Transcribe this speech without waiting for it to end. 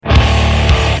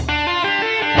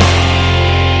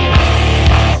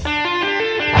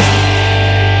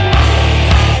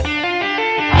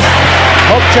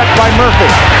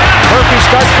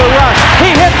starts to rush.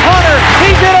 He hits Hunter.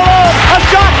 He's in alone. A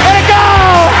shot and a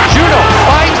goal! Juno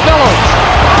finds Bellows.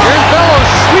 Here's Bellows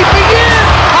sweeping in.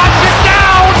 Knocks it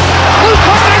down. Loose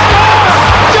hook and score.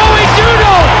 Joey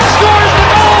Juno scores the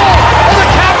goal. And the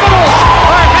Capitals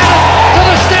are headed to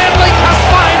the Stanley Cup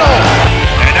final.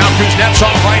 And now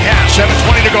Kuznetsov right half.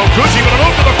 7:20 to go. Kuzi with a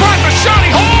move to the front. The shot.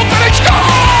 He holds and he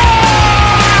scores!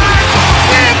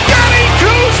 Evgeny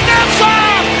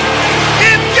Kuznetsov!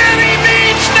 Evgeny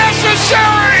means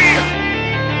necessary!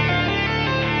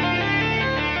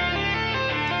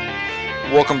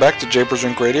 Welcome back to Japers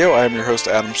Rink Radio. I am your host,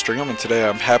 Adam Stringham, and today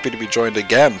I'm happy to be joined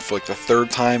again for like the third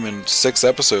time in 6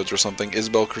 episodes or something,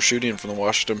 Isabel Krashudian from the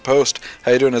Washington Post.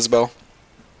 How you doing, Isabel?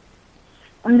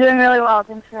 I'm doing really well.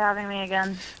 Thanks for having me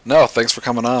again. No, thanks for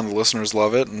coming on. The listeners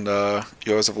love it, and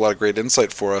you always have a lot of great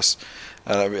insight for us.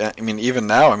 I mean, even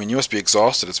now, you must be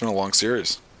exhausted. It's been a long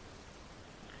series.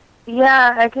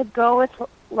 Yeah, I could go with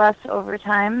less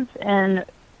overtimes in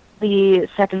the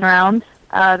second round.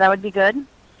 That would be good.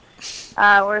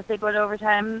 Or if they go to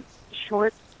overtime,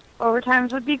 short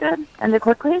overtimes would be good, end it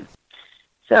quickly.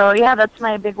 So yeah, that's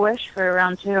my big wish for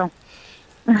round 2.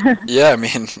 Yeah,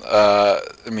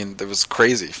 it was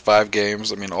crazy. 5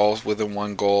 games, all within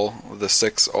 1 goal. The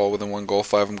 6 all within 1 goal,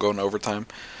 5 of them going to overtime.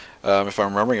 If I'm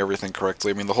remembering everything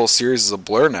correctly, the whole series is a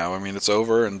blur now. It's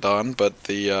over and done, but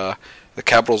the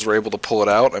Capitals were able to pull it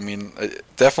out.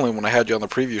 Definitely when I had you on the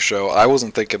preview show, I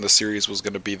wasn't thinking the series was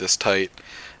going to be this tight.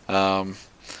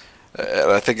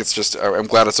 I think it's just, I'm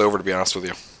glad it's over, to be honest with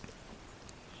you.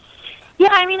 Yeah,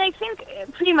 I think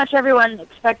pretty much everyone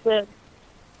expected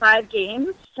 5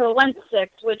 games, so it went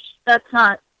 6, which that's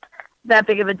not that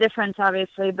big of a difference,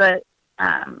 obviously, but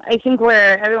I think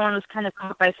where everyone was kind of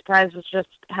caught by surprise was just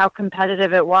how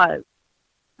competitive it was.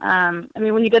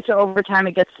 When you get to overtime,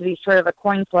 it gets to be sort of a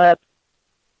coin flip,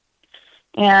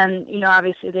 and,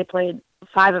 obviously they played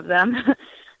 5 of them.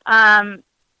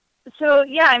 So,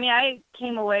 yeah, I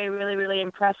came away really, really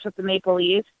impressed with the Maple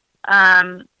Leafs.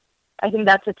 I think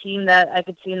that's a team that I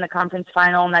could see in the conference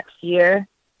final next year.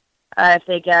 If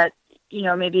they get,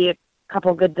 maybe a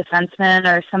couple good defensemen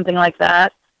or something like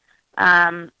that.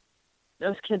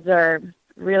 Those kids are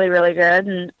really, really good.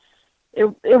 And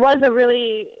it was a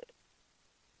really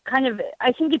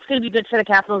I think it's going to be good for the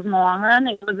Capitals in the long run.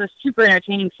 It was a super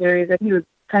entertaining series. I think it was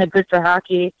kind of good for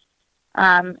hockey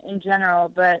in general.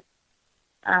 But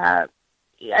I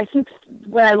think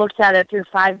when I looked at it through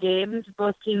 5 games,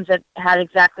 both teams had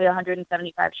exactly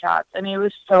 175 shots. It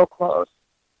was so close.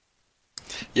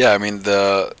 Yeah,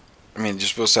 you're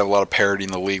supposed to have a lot of parity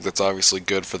in the league. That's obviously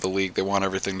good for the league. They want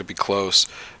everything to be close.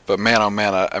 But man, oh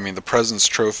man, the President's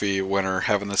Trophy winner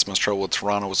having this much trouble with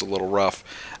Toronto was a little rough.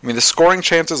 The scoring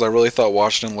chances, I really thought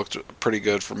Washington looked pretty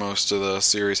good for most of the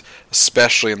series,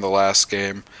 especially in the last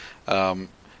game.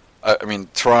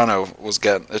 Toronto was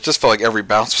it just felt like every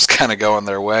bounce was kind of going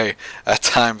their way at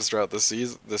times throughout the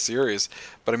series.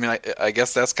 But I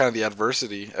guess that's kind of the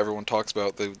adversity everyone talks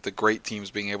about, the great teams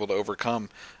being able to overcome.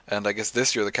 And I guess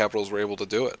this year the Capitals were able to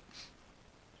do it.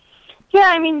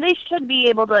 Yeah, they should be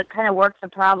able to kind of work the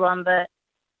problem. But,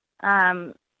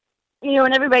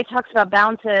 when everybody talks about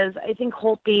bounces, I think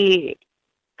Holtby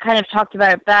kind of talked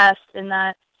about it best in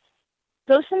that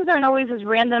those things aren't always as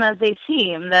random as they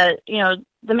seem. That,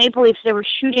 the Maple Leafs, they were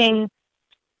shooting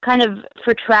kind of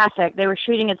for traffic. They were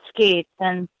shooting at skates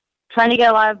and trying to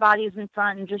get a lot of bodies in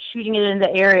front and just shooting it into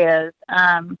areas,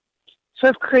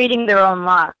 sort of creating their own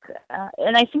luck.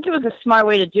 And I think it was a smart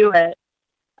way to do it,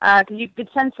 because you could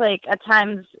sense, at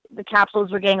times the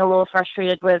Capitals were getting a little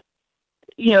frustrated with,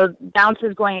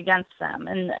 bounces going against them.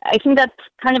 And I think that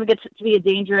kind of gets to be a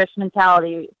dangerous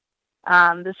mentality,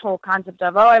 this whole concept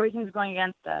of, everything's going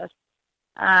against us.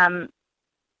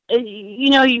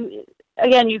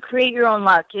 You create your own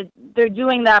luck. They're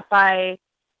doing that by,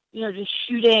 just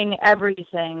shooting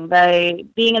everything, by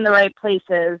being in the right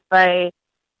places, by,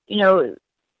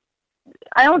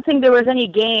 I don't think there was any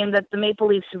game that the Maple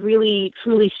Leafs really,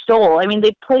 truly stole.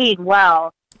 They played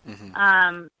well,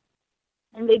 and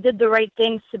they did the right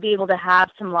things to be able to have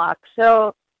some luck.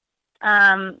 So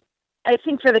I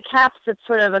think for the Caps, it's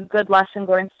sort of a good lesson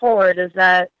going forward, is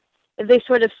that if they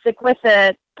sort of stick with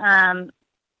it,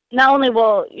 not only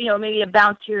will, maybe a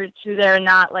bounce here or two there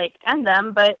not, end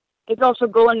them, but it could also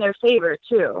go in their favor,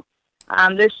 too.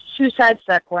 There's 2 sides to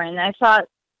that coin. And I thought,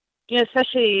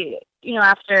 especially,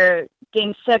 after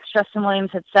Game 6, Justin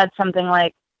Williams had said something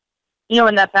like,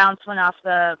 when that bounce went off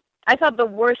I thought the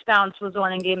worst bounce was the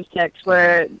one in Game 6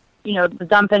 where, the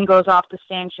dump-in goes off the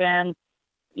stanchion,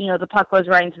 the puck goes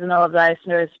right into the middle of the ice,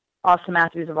 and there's Auston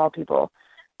Matthews of all people.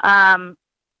 And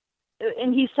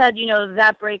he said,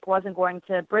 that break wasn't going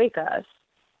to break us.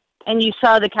 and you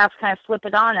saw the Caps kind of flip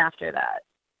it on after that.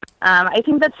 I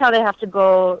think that's how they have to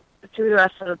go through the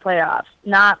rest of the playoffs.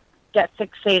 Not get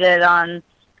fixated on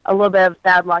a little bit of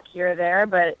bad luck here or there,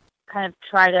 but kind of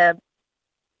try to,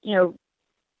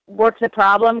 work the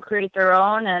problem, create their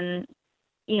own, and,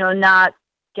 not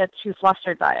get too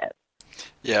flustered by it.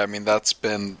 Yeah, I mean, that's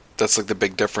like the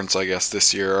big difference, I guess,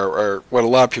 this year, or what a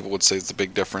lot of people would say is the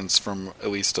big difference from at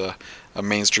least a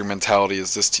mainstream mentality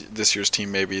is this year's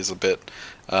team maybe is a bit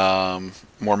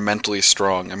more mentally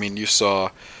strong. I mean, you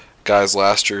saw guys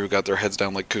last year who got their heads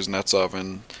down like Kuznetsov,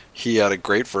 and he had a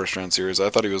great first-round series. I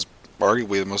thought he was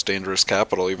arguably the most dangerous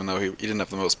Capital, even though he didn't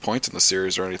have the most points in the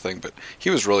series or anything, but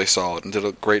he was really solid and did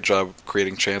a great job of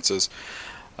creating chances.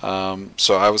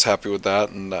 So I was happy with that,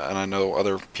 and I know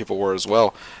other people were as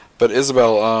well. But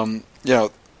Isabel,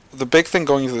 the big thing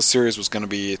going into the series was going to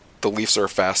be the Leafs are a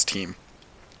fast team.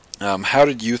 How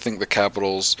did you think the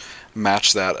Capitals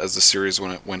matched that as the series when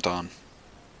it went on?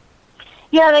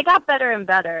 Yeah, they got better and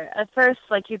better. At first,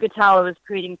 you could tell it was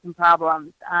creating some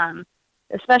problems.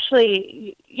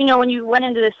 Especially, when you went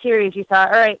into the series, you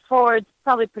thought, all right, forwards,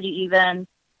 probably pretty even.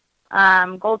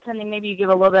 Goaltending, maybe you give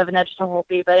a little bit of an edge to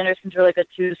Holtby, but Anderson's really good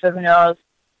too, so who knows.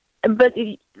 But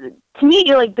to me,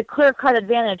 the clear-cut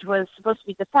advantage was supposed to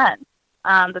be defense.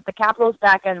 That the Capitals'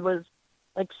 back end was,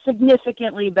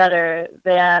 significantly better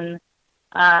than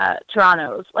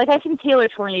Toronto's. I think Taylor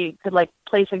Tourney could,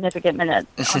 play significant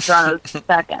minutes on Toronto's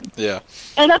back end. Yeah.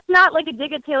 And that's not, a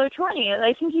dig at Taylor Tourney.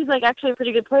 I think he's, actually a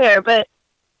pretty good player, but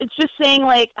it's just saying,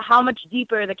 how much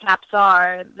deeper the Caps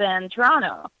are than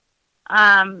Toronto.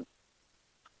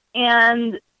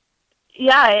 And,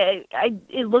 yeah,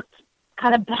 it looked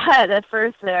kind of bad at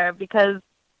first there because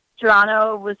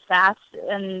Toronto was fast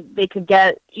and they could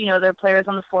get, their players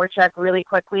on the forecheck really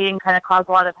quickly and kind of cause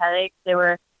a lot of headaches. They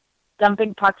were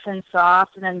dumping pucks in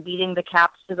soft and then beating the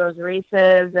Caps to those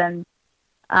races, and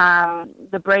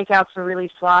the breakouts were really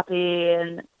sloppy.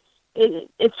 And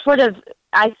it's sort of,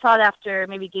 I thought after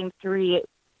maybe Game 3,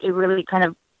 it really kind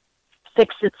of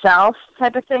fixed itself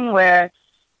type of thing, where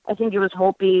I think it was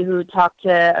Holtby who talked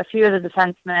to a few of the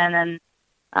defensemen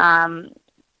and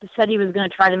said he was going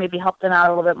to try to maybe help them out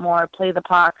a little bit more, play the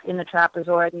puck in the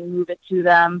trapezoid and move it to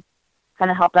them,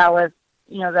 kind of help out with,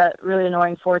 that really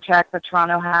annoying forecheck that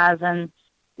Toronto has. And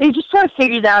they just sort of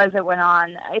figured it out as it went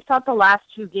on. I thought the last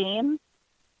two games,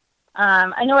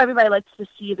 I know everybody likes to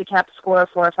see the Caps score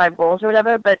 4 or 5 goals or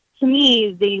whatever, but to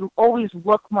me, they always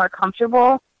look more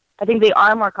comfortable. I think they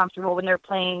are more comfortable when they're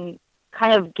playing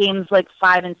kind of games like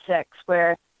 5 and 6,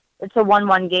 where it's a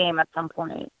 1-1 game at some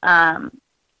point.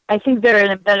 I think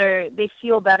they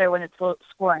feel better when it's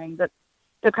scoring, but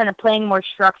they're kind of playing more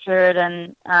structured,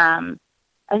 and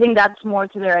I think that's more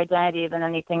to their identity than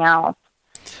anything else.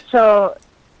 So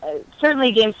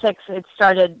certainly Game 6, it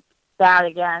started bad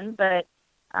again, but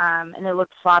and it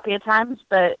looked sloppy at times,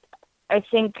 but I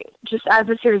think just as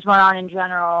the series went on in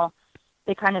general,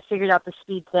 they kind of figured out the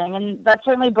speed thing, and that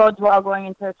certainly bodes well going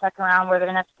into the second round, where they're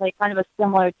going to have to play kind of a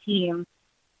similar team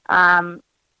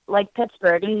like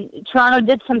Pittsburgh. And Toronto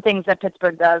did some things that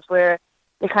Pittsburgh does, where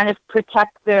they kind of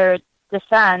protect their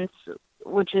defense,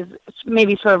 which is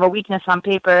maybe sort of a weakness on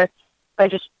paper, by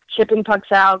just chipping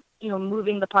pucks out,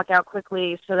 moving the puck out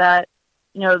quickly so that,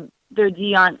 their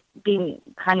D aren't being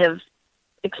kind of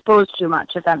exposed too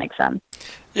much, if that makes sense.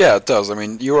 Yeah, it does. I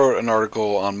mean, you wrote an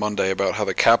article on Monday about how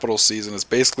the Capital season has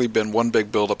basically been one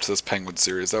big build-up to this Penguin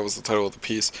series. That was the title of the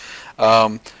piece.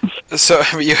 So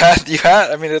I mean, you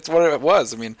had. I mean, it's what it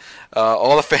was. I mean,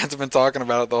 all the fans have been talking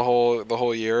about it the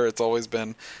whole year. It's always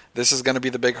been, this is going to be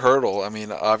the big hurdle. I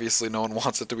mean, obviously, no one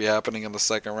wants it to be happening in the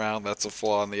second round. That's a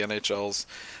flaw in the NHL's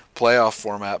playoff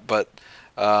format. But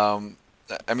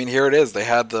I mean, here it is. They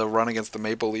had the run against the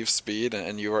Maple Leaf speed,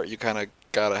 and you kind of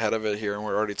got ahead of it here, and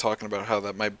we're already talking about how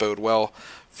that might bode well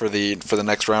for the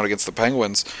next round against the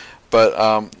Penguins. But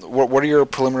what are your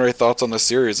preliminary thoughts on the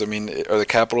series? I mean, are the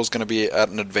Capitals going to be at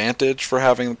an advantage for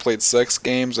having played 6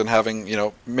 games and having,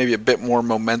 maybe a bit more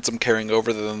momentum carrying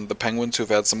over than the Penguins, who've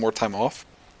had some more time off?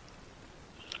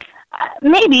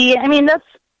 Maybe. I mean,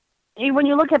 when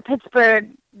you look at Pittsburgh,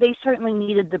 they certainly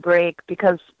needed the break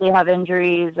because they have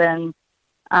injuries, and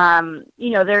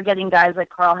they're getting guys like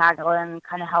Carl Hagelin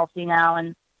kind of healthy now.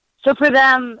 And so for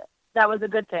them, that was a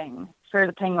good thing for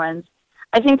the Penguins.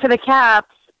 I think for the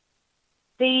Caps,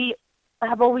 they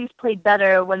have always played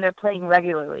better when they're playing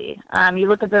regularly. You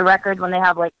look at their record when they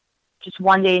have just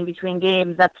one day in between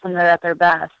games, that's when they're at their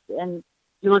best. And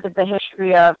you look at the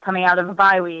history of coming out of a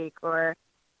bye week or,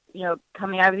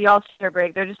 coming out of the All-Star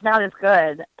break, they're just not as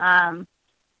good.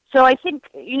 So I think,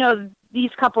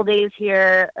 these couple days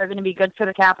here are going to be good for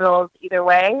the Capitals either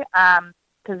way,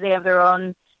 because they have their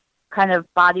own kind of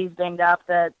bodies banged up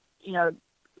that,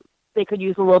 they could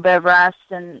use a little bit of rest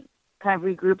and kind of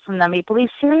regroup from the Maple Leaf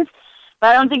series. But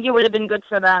I don't think it would have been good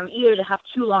for them either to have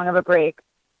too long of a break.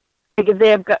 Like if they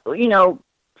have got,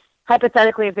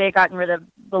 hypothetically, if they had gotten rid of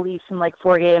the Leafs in like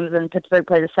 4 games and Pittsburgh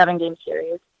played a 7-game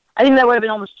series, I think that would have been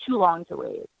almost too long to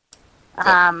wait.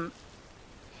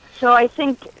 So I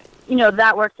think,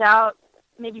 that worked out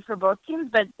maybe for both teams,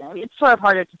 but it's sort of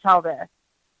harder to tell there.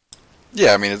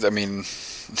 Yeah, I mean,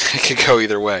 it could go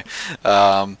either way.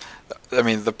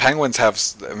 The Penguins have,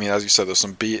 as you said, there's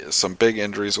some big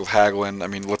injuries with Hagelin.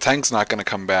 Letang's not going to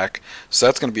come back, so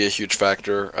that's going to be a huge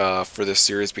factor for this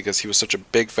series because he was such a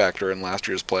big factor in last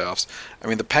year's playoffs.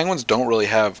 The Penguins don't really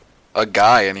have a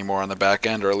guy anymore on the back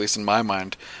end, or at least in my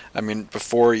mind. When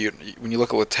you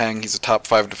look at Letang, he's a top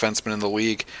 5 defenseman in the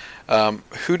league.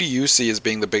 Who do you see as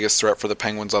being the biggest threat for the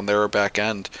Penguins on their back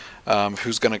end?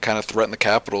 Who's going to kind of threaten the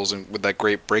Capitals and with that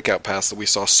great breakout pass that we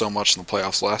saw so much in the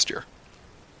playoffs last year?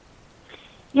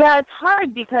 Yeah, it's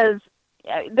hard because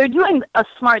they're doing a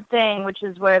smart thing, which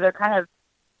is where they're kind of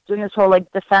doing this whole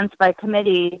defense by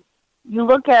committee. You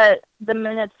look at the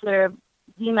minutes their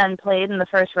D-men played in the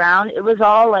first round, it was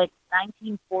all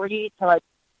 1940 to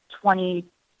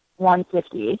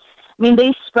 2150.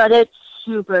 They spread it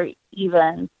super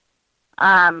even,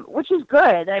 which is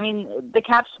good. The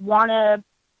Caps want to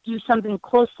do something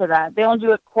close to that. They don't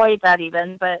do it quite that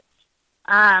even, but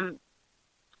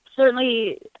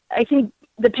certainly I think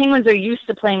the Penguins are used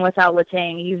to playing without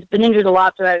Letang. He's been injured a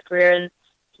lot throughout his career, and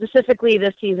specifically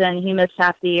this season, he missed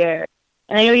half the year.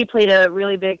 And I know he played a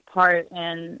really big part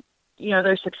in,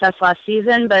 their success last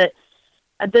season, but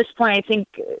at this point, I think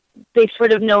they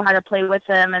sort of know how to play with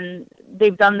him, and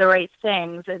they've done the right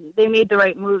things, and they made the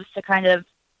right moves to kind of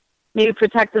maybe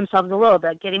protect themselves a little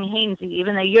bit, getting Hainsey,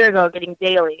 even a year ago, getting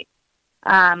Daly.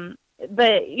 But,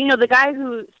 the guy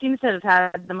who seems to have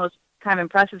had the most kind of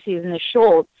impressive season is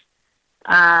Schultz,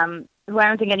 who I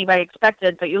don't think anybody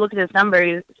expected, but you look at his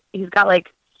numbers, he's got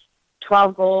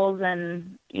 12 goals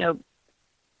and,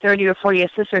 30 or 40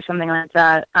 assists or something like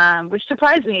that, which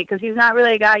surprised me because he's not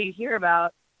really a guy you hear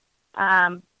about.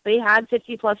 But he had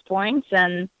 50-plus points,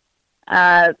 and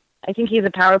I think he's a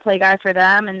power play guy for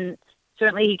them, and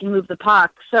certainly he can move the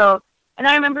puck. So, and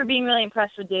I remember being really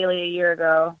impressed with Daly a year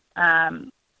ago.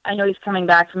 I know he's coming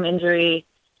back from injury,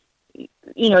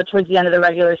 towards the end of the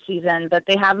regular season, but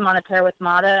they have him on a pair with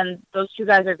Mata, and those two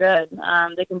guys are good.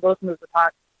 They can both move the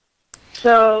puck.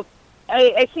 So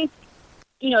I think,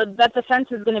 that defense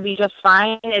is going to be just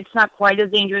fine. It's not quite as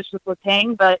dangerous with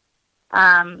Letang, but,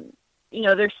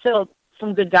 there's still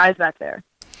some good guys back there.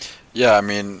 Yeah,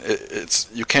 it's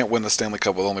you can't win the Stanley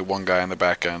Cup with only one guy on the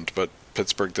back end, but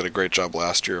Pittsburgh did a great job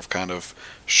last year of kind of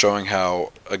showing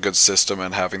how a good system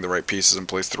and having the right pieces in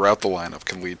place throughout the lineup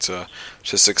can lead to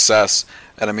success.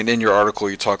 And in your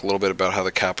article, you talk a little bit about how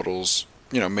the Capitals,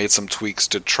 made some tweaks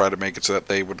to try to make it so that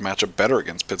they would match up better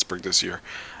against Pittsburgh this year.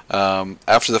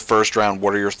 After the first round,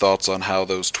 what are your thoughts on how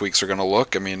those tweaks are going to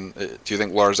look? Do you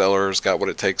think Lars Eller's got what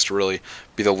it takes to really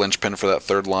be the linchpin for that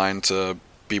third line to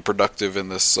be productive in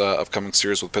this upcoming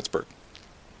series with Pittsburgh?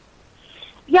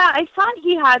 Yeah, I thought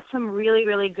he had some really,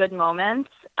 really good moments.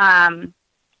 I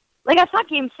thought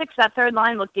Game 6, that third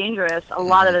line looked dangerous a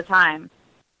lot of the time.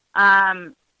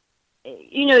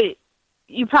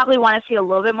 You probably want to see a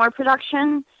little bit more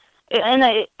production.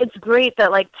 And it's great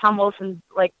that, Tom Wilson's,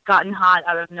 gotten hot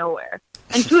out of nowhere.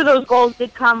 And 2 of those goals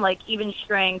did come, even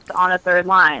strength on a third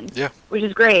line. Yeah. Which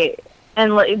is great.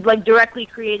 And, directly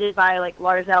created by,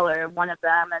 Lars Eller, one of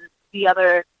them, and the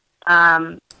other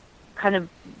kind of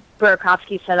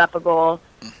Burakovsky set up a goal.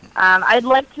 I'd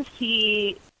like to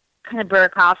see kind of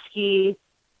Burakovsky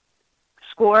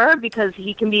score because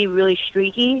he can be really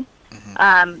streaky.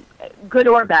 Good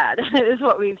or bad is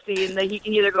what we've seen. That he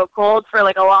can either go cold for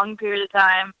a long period of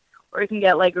time, or he can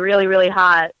get really, really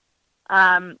hot.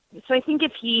 So I think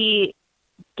if he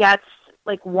gets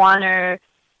 1 or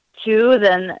 2,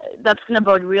 then that's going to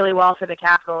bode really well for the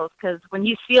Capitals because when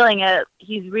he's feeling it,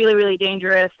 he's really, really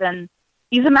dangerous, and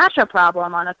he's a matchup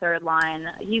problem on a third line.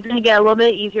 He's going to get a little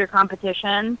bit easier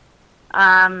competition.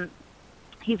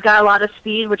 He's got a lot of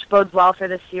speed, which bodes well for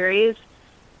this series.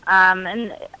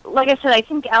 And like I said, I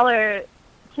think Eller,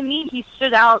 to me, he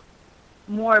stood out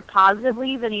more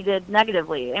positively than he did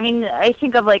negatively. I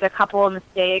think of a couple of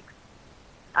mistakes.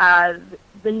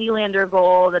 The Nylander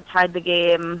goal that tied the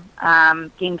game,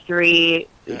 Game 3,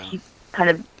 he kind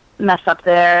of messed up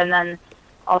there, and then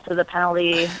also the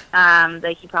penalty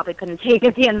that he probably couldn't take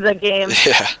at the end of the game.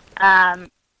 Yeah.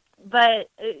 But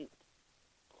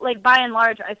by and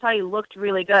large, I thought he looked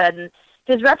really good. And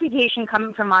his reputation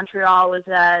coming from Montreal was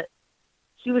that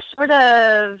he was sort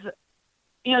of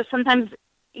sometimes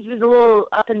he was a little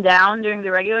up and down during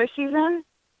the regular season.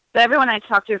 But everyone I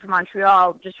talked to from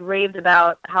Montreal just raved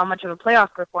about how much of a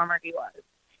playoff performer he was.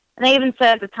 And they even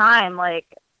said at the time, like,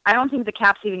 I don't think the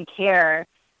Caps even care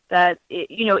that,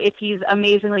 if he's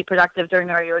amazingly productive during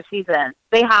the regular season.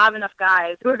 They have enough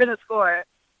guys who are going to score.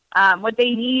 What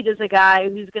they need is a guy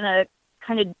who's going to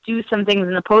kind of do some things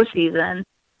in the postseason.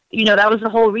 That was the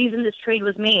whole reason this trade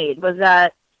was made, was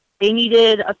that they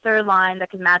needed a third line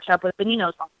that could match up with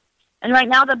Bonino's line. And right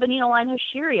now the Bonino line has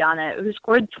Sheary on it, who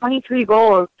scored 23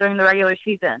 goals during the regular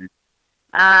season.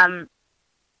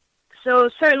 So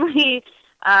certainly,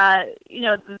 the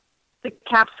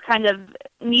Caps kind of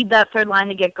need that third line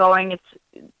to get going. It's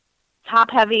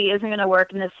top heavy isn't going to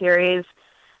work in this series.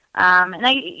 And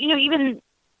even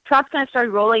Trout's going to start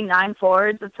rolling 9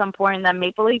 forwards at some point in that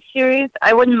Maple Leaf series.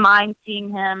 I wouldn't mind seeing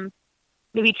him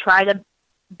maybe try to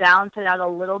balance it out a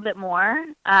little bit more,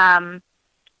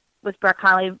 with Brett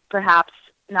Connolly perhaps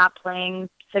not playing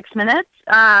 6 minutes.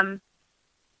 But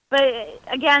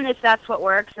again, if that's what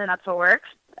works, then that's what works.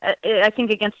 I think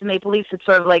against the Maple Leafs, it's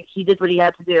sort of like he did what he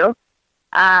had to do.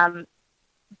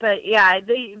 But yeah,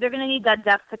 they're going to need that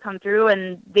depth to come through,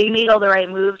 and they made all the right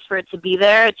moves for it to be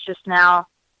there. It's just now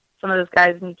some of those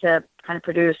guys need to kind of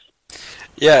produce.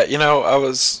 Yeah,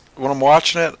 when I'm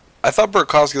watching it, I thought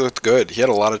Burakovsky looked good. He had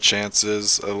a lot of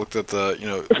chances. I looked at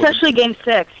especially Game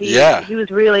 6. He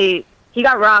was really, he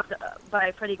got robbed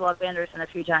by Freddie Glove Anderson a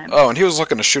few times. Oh, and he was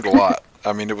looking to shoot a lot.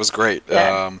 I mean, it was great.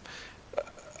 Yeah.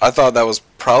 I thought that was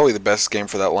probably the best game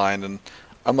for that line, and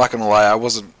I'm not going to lie, I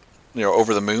wasn't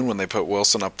over the moon when they put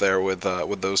Wilson up there with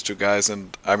those two guys,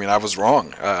 and I mean, I was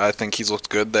wrong. I think he's looked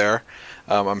good there.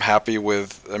 I'm happy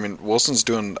with, Wilson's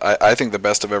doing, I think, the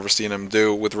best I've ever seen him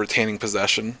do with retaining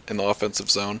possession in the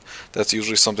offensive zone. That's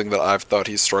usually something that I've thought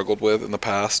he's struggled with in the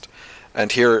past.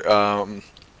 And here, the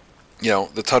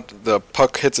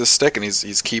puck hits his stick and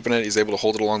he's keeping it. He's able to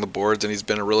hold it along the boards, and he's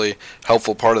been a really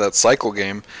helpful part of that cycle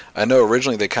game. I know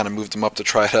originally they kind of moved him up to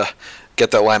try to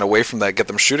get that line away from that, get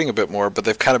them shooting a bit more, but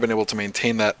they've kind of been able to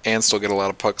maintain that and still get a lot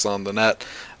of pucks on the net.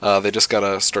 They just got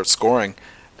to start scoring.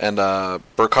 And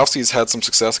Burakovsky's had some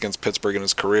success against Pittsburgh in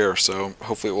his career, so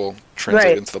hopefully it will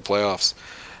translate into the playoffs.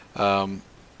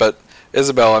 But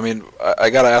Isabel, I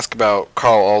got to ask about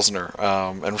Carl Alzner,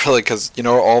 and really because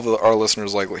all our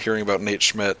listeners like hearing about Nate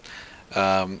Schmidt.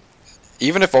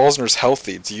 Even if Alzner's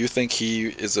healthy, do you think he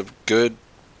is a good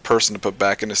person to put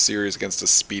back in a series against a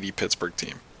speedy Pittsburgh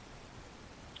team?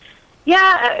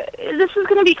 Yeah, this is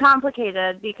going to be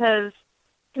complicated because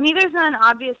to me there's not an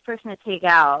obvious person to take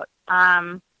out.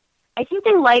 I think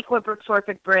they like what Brooks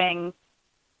Orpik brings,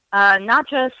 not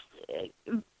just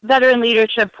veteran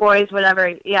leadership, poise,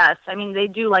 whatever. Yes, they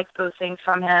do like those things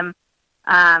from him,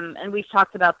 and we've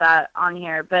talked about that on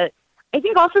here. But I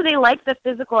think also they like the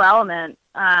physical element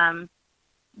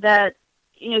that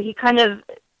he kind of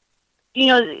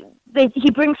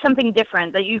he brings something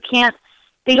different that you can't.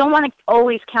 They don't want to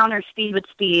always counter speed with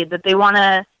speed. That they want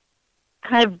to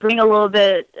kind of bring a little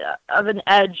bit of an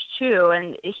edge too,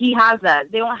 and he has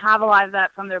that. They don't have a lot of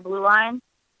that from their blue line.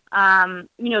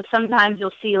 Sometimes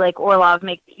you'll see like Orlov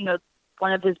make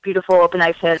one of his beautiful open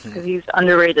ice hits because he's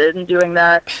underrated in doing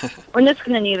that, or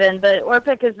Niskanen even. But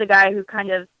Orpik is the guy who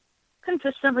kind of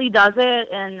consistently does it,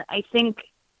 and I think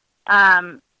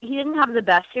he didn't have the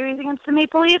best series against the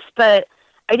Maple Leafs, but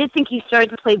I did think he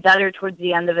started to play better towards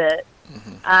the end of it.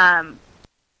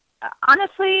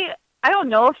 Honestly, I don't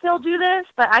know if they'll do this,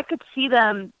 but I could see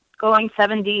them going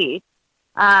 7D.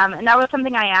 And that was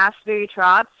something I asked Barry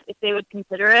Trotz if they would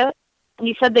consider it, and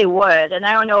he said they would. And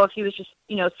I don't know if he was just,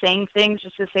 saying things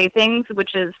just to say things,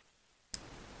 which is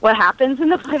what happens in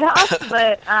the playoffs.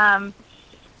 But,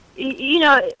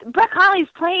 Brett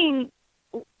Connolly's playing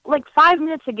like 5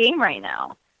 minutes a game right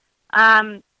now.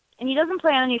 And he doesn't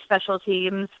play on any special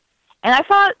teams. And I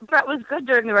thought Brett was good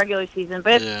during the regular season,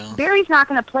 but if Barry's not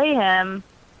going to play him,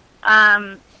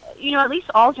 at least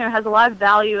Alzner has a lot of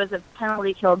value as a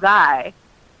penalty kill guy.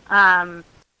 And,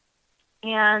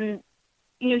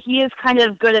 he is kind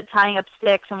of good at tying up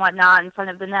sticks and whatnot in front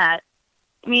of the net.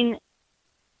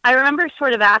 I remember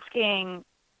sort of asking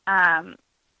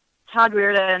Todd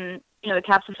Reardon, the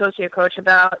Caps associate coach,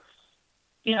 about,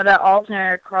 that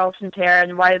Alzner-Carlson pair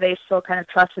and why they still kind of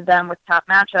trusted them with top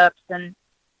matchups. And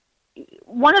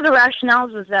one of the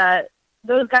rationales was that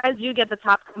those guys do get the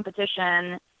top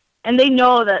competition, and they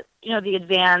know that, the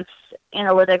advanced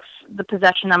analytics, the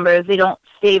possession numbers, they don't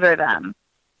favor them.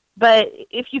 But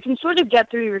if you can sort of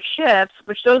get through your shifts,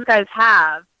 which those guys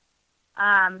have,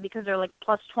 because they're like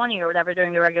plus 20 or whatever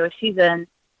during the regular season,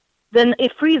 then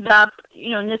it frees up,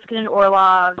 Niskanen,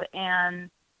 Orlov,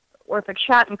 and Orpik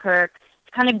Shattenkirk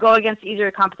kind of go against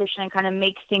either competition and kind of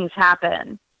make things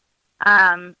happen.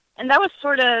 And that was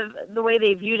sort of the way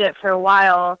they viewed it for a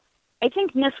while. I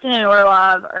think Niskanen and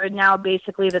Orlov are now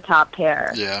basically the top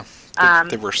pair. Yeah,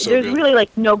 they were so there's good. really like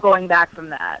no going back from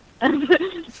that. And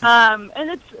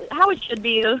it's how it should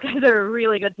be. Those guys are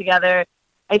really good together.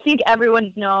 I think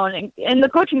everyone's known, and the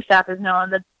coaching staff has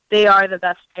known that they are the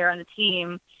best pair on the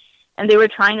team. And they were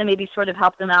trying to maybe sort of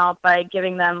help them out by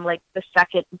giving them like the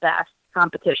second best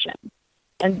competition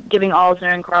and giving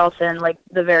Alzner and Carlson like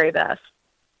the very best.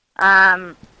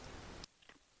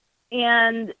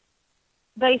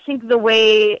 But I think the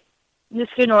way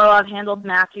Niskanen and Orlov handled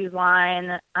Matthews'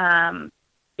 line,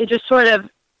 it just sort of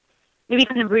maybe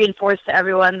kind of reinforced to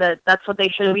everyone that that's what they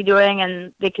should be doing,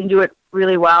 and they can do it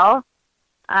really well.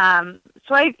 So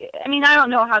I mean, I don't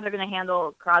know how they're going to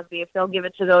handle Crosby. If they'll give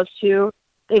it to those two,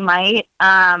 they might.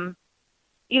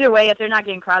 Either way, if they're not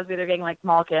getting Crosby, they're getting like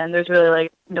Malkin. There's really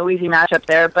like no easy matchup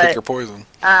there. But Pick your poison.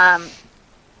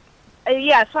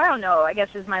 Yeah, so I don't know, I guess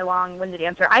is my long-winded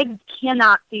answer. I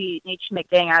cannot see Nate Schmidt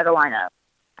getting out of the lineup.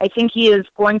 I think he is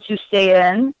going to stay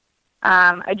in.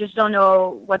 I just don't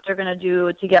know what they're going to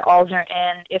do to get Alzner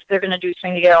in, if they're going to do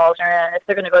something to get Alzner in, if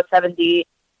they're going to go 7D. I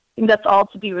think that's all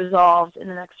to be resolved in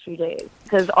the next few days,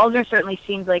 because Alzner certainly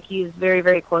seems like he's very,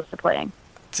 very close to playing.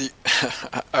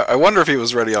 I wonder if he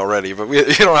was ready already, but you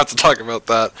don't have to talk about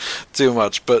that too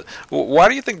much. But why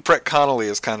do you think Brett Connolly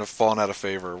has kind of fallen out of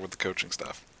favor with the coaching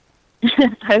staff?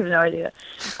 I have no idea.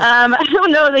 I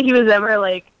don't know that he was ever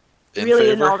like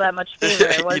really in all that much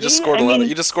favor. Was he just scored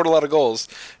he just scored a lot of goals.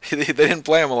 They didn't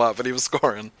play him a lot, but he was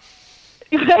scoring.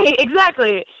 Right,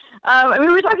 exactly. I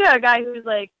mean, we're talking about a guy who was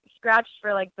like scratched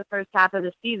for like the first half of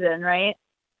the season, right?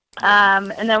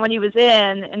 And then when he was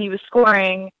in and he was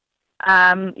scoring,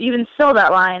 even still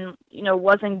that line,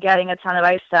 wasn't getting a ton of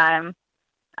ice time.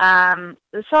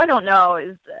 So I don't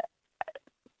know.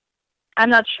 I'm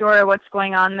not sure what's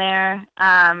going on there.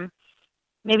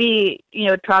 Maybe,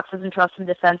 Trotz doesn't trust him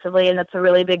defensively, and that's a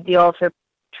really big deal for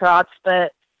Trotz.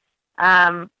 But,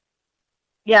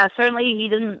 yeah, certainly he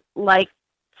didn't like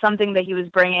something that he was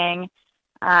bringing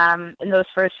in those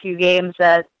first few games,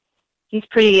 that he's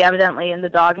pretty evidently in the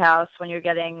doghouse when you're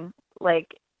getting, 6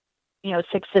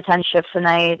 to 10 shifts a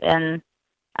night. And,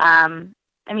 I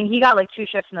mean, he got 2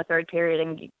 shifts in the third period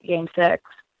in Game 6.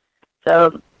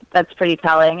 So that's pretty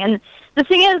telling. And the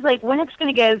thing is, when it's going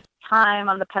to get his time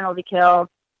on the penalty kill,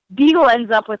 Beagle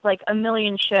ends up with a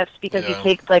million shifts because he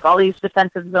takes all these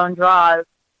defensive zone draws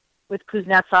with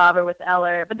Kuznetsov or with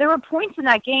Eller. But there were points in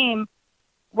that game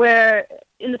where,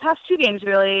 in the past 2 games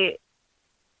really,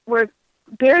 where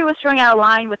Barry was throwing out a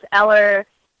line with Eller,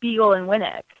 Beagle, and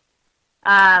Winnick.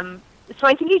 So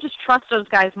I think he just trusts those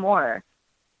guys more.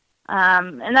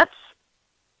 And that's,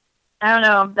 I don't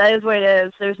know, that is what it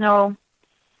is. There's no,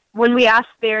 when we asked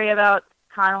Barry about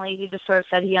Connolly, he just sort of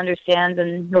said he understands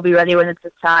and he'll be ready when it's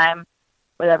his time,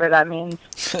 whatever that means.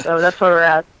 So that's where we're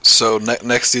at. So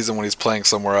next season when he's playing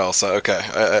somewhere else, okay.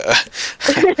 I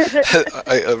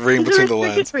reading between the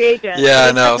lines. Free agent. Yeah,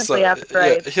 I know. So,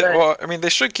 well, I mean, they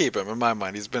should keep him in my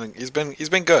mind. He's been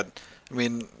good. I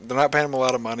mean, they're not paying him a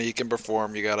lot of money. He can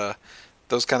perform.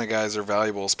 Those kind of guys are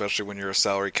valuable, especially when you're a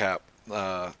salary cap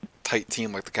tight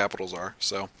team like the Capitals are.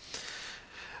 So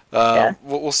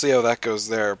we'll see how that goes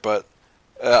there. But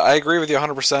I agree with you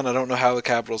 100%. I don't know how the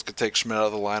Capitals could take Schmidt out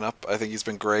of the lineup. I think he's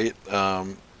been great.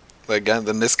 Again,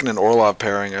 the Niskanen and Orlov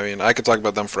pairing, I mean, I could talk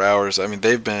about them for hours. I mean,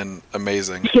 they've been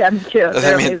amazing. Yeah, me too.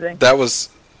 They're amazing. That was...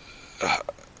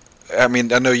 I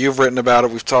mean, I know you've written about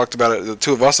it. We've talked about it. The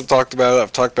two of us have talked about it.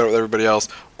 I've talked about it with everybody else.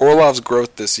 Orlov's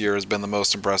growth this year has been the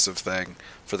most impressive thing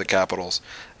for the Capitals.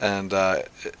 And, I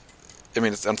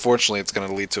mean, unfortunately, it's going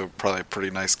to lead to probably a pretty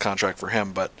nice contract for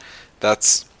him, but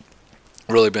that's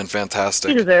really been fantastic.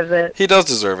 He deserves it. He does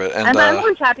deserve it. And I'm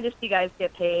always happy to see guys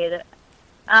get paid.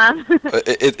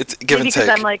 It's give and take. Because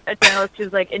I'm a journalist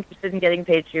who's interested in getting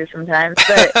paid too sometimes.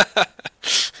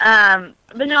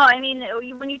 But no, I mean,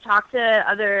 when you talk to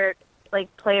other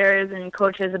players and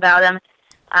coaches about him,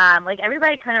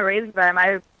 everybody kind of raves about him.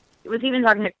 I was even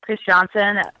talking to Chris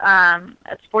Johnson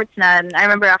at Sportsnet, and I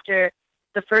remember after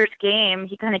the first game,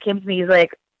 he kind of came to me. He's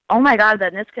like, "Oh my God,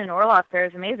 that Niskanen and Orlov pair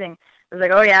is amazing." I was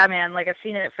like, "Oh yeah, man! I've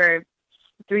seen it for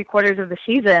 3/4 of the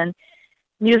season."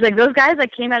 And he was like, "Those guys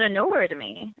came out of nowhere to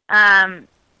me." And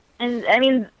I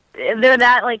mean, they're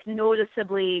that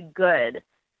noticeably good.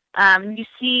 You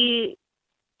see,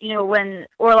 when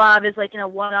Orlov is in a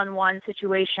one-on-one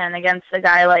situation against a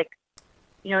guy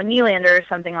Nylander or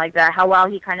something like that, how well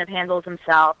he kind of handles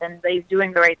himself and that he's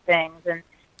doing the right things. And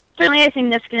certainly I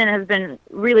think Niskanen has been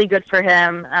really good for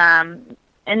him. And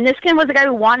Niskanen was a guy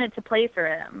who wanted to play for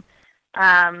him.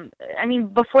 I mean,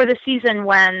 before the season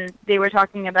when they were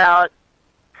talking about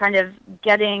kind of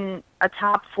getting a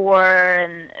top four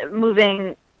and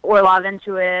moving Orlov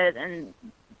into it and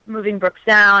moving Brooks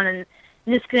down, and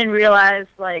Niskanen realized,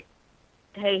 like,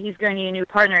 hey, he's going to need a new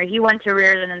partner. He went to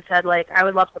Reardon and said, like, I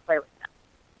would love to play with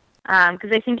him.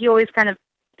 Because I think he always kind of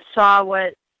saw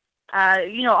what,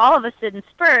 all of us did in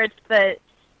spurts, but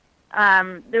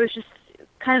there was just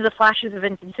kind of the flashes of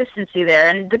inconsistency there.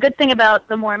 And the good thing about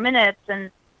the more minutes,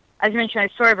 and as you mentioned,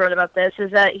 I sort of wrote about this,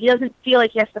 is that he doesn't feel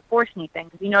like he has to force anything,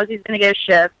 because he knows he's going to get a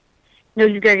shift,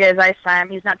 knows he's going to get his ice time.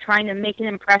 He's not trying to make an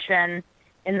impression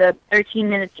in the 13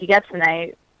 minutes he gets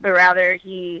tonight, but rather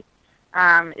he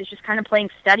is just kind of playing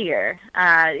steadier.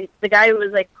 The guy who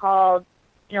was like called,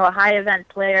 a high event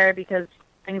player because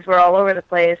things were all over the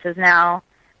place is now,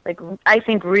 like, I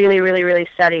think really, really, really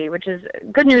steady, which is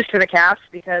good news for the Caps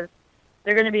because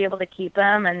they're going to be able to keep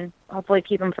him and hopefully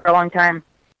keep him for a long time.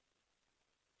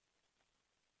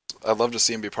 I'd love to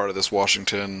see him be part of this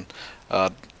Washington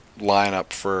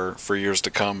lineup for years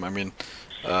to come. I mean,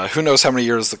 who knows how many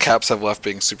years the Caps have left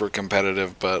being super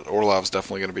competitive, but Orlov's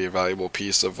definitely going to be a valuable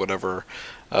piece of whatever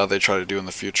they try to do in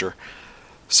the future.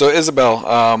 So, Isabel,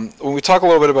 when we talk a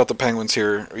little bit about the Penguins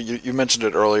here, you mentioned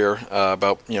it earlier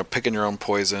about picking your own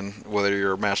poison, whether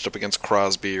you're matched up against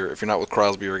Crosby, or if you're not with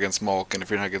Crosby, or against Malkin. If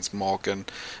you're not against Malkin,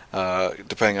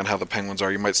 depending on how the Penguins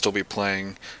are, you might still be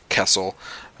playing Kessel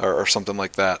or something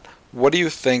like that. What do you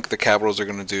think the Capitals are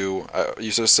going to do?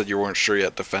 You just said you weren't sure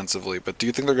yet defensively, but do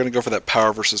you think they're going to go for that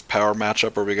power versus power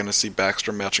matchup, or are we going to see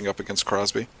Backstrom matching up against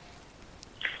Crosby?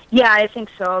 Yeah, I think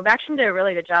so. Backstrom did a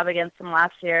really good job against them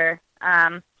last year.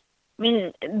 I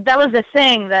mean, that was the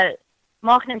thing, that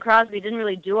Malkin and Crosby didn't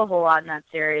really do a whole lot in that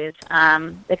series.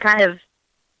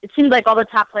 It seemed like all the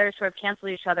top players sort of canceled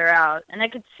each other out. And I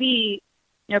could see,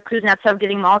 Kuznetsov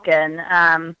getting Malkin.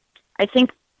 I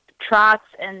think Trotz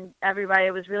and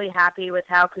everybody was really happy with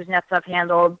how Kuznetsov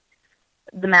handled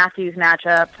the Matthews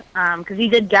matchup, because he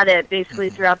did get it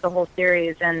basically throughout the whole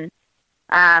series. And,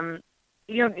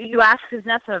 you ask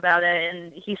Kuznetsov about it,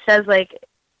 and he says, like,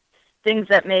 things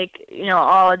that make,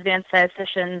 all advanced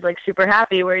statisticians, like, super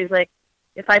happy, where he's like,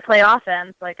 if I play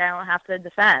offense, like, I don't have to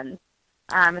defend.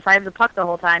 If I have the puck the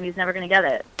whole time, he's never going to get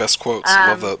it. Best quotes.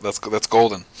 Love that. That's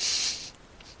golden.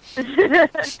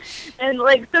 And,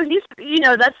 like, so he's,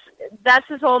 that's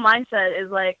his whole mindset is,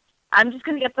 like, I'm just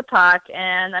going to get the puck,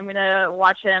 and I'm going to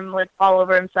watch him, like, fall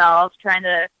over himself, trying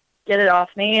to get it off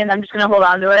me, and I'm just going to hold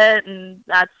on to it, and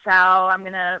that's how I'm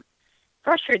going to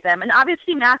frustrate them. And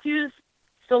obviously Matthews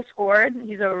still scored.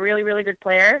 He's a really, really good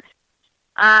player.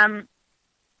 But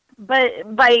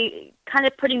by kind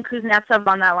of putting Kuznetsov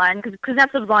on that line, because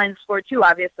Kuznetsov's line scored too,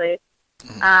 obviously,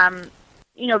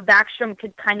 Backstrom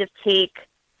could kind of take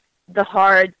the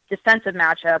hard defensive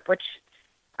matchup, which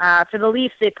for the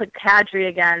Leafs, they put Kadri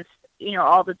against,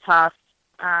 all the tough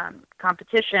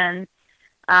competition.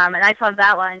 And I thought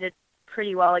that line did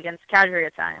pretty well against Kadri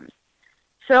at times.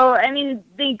 So, I mean,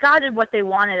 they got what they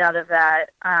wanted out of that.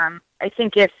 I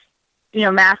think if,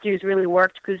 Matthews really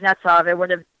worked Kuznetsov, it would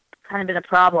have kind of been a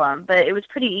problem. But it was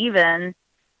pretty even.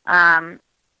 And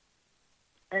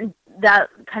that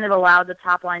kind of allowed the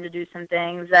top line to do some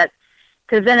things that,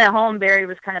 because then at home, Barry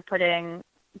was kind of putting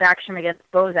Backstrom against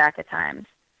Bozak at times,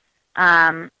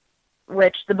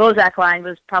 which the Bozak line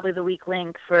was probably the weak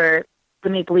link for the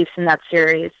Maple Leafs in that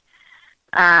series.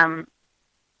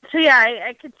 So, yeah,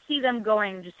 I could see them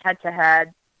going just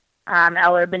head-to-head.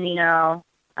 Eller, Bonino,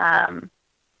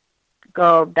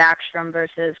 go Backstrom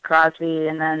versus Crosby,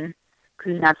 and then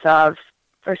Kuznetsov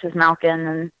versus Malkin,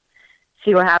 and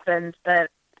see what happens.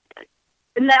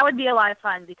 And that would be a lot of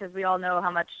fun, because we all know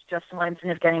how much Justin Williamson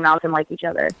and Evgeny Malkin like each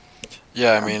other.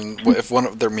 Yeah, I mean, if one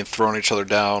of them throwing each other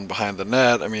down behind the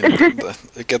net, I mean,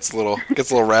 it gets a little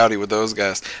rowdy with those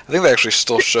guys. I think they actually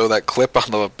still show that clip on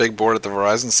the big board at the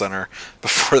Verizon Center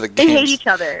before the game. They hate each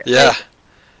other. Yeah.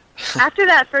 Like, after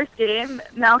that first game,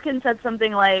 Malkin said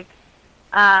something like,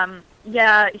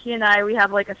 yeah, he and I, we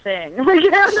have, like, a thing. Like, I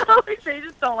don't know, like, they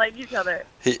just don't like each other.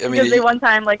 Because they one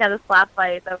time, like, had a slap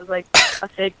fight that was, like, a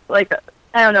fake, like,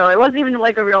 I don't know, it wasn't even,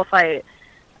 like, a real fight.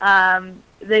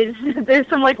 There's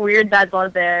some, like, weird bad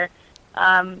blood there.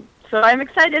 So I'm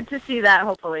excited to see that,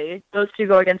 hopefully. Those two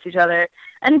go against each other.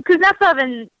 And Kuznetsov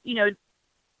and,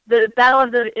 the Battle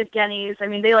of the Evgenys, I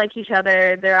mean, they like each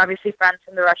other. They're obviously friends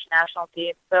from the Russian national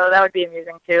team, so that would be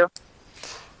amusing, too.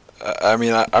 I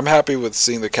mean, I'm happy with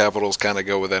seeing the Capitals kind of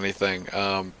go with anything.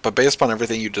 But based upon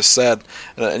everything you just said,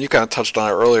 and you kind of touched on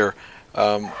it earlier,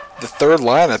 the third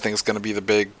line, I think, is going to be the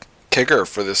big kicker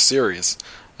for this series.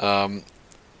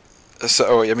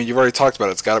 So, I mean, you've already talked about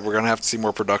it. We're going to have to see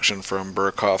more production from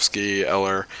Burakovsky,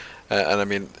 Eller, And I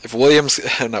mean, if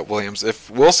if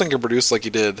Wilson can produce like he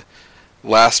did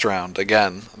last round,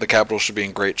 again, the Capitals should be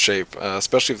in great shape,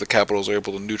 especially if the Capitals are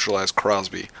able to neutralize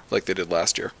Crosby like they did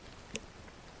last year.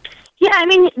 Yeah, I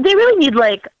mean, they really need,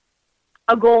 like,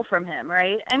 a goal from him,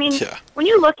 right? I mean, when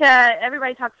you look at,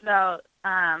 everybody talks about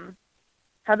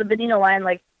how the Bonino line,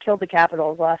 like, killed the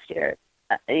Capitals last year.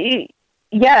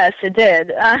 Yes, it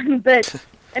did. But,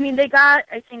 I mean, they got,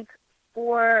 I think,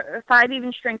 4 or 5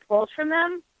 even strength goals from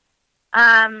them.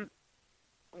 And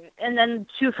then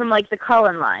 2 from, like, the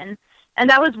Cullen line. And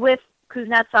that was with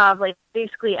Kuznetsov, like,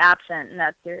 basically absent in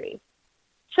that series.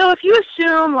 So if you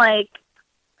assume, like,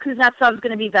 Kuznetsov's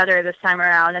going to be better this time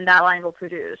around and that line will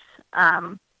produce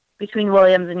between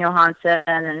Williams and Johansson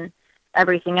and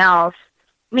everything else,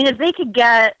 I mean, if they could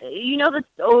get, you know that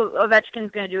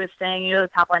Ovechkin's going to do his thing, you know the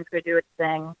top line's going to do its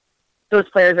thing. Those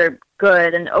players are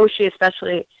good, and Oshie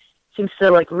especially seems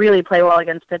to, like, really play well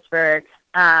against Pittsburgh.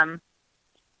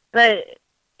 But,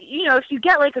 you know, if you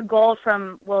get, like, a goal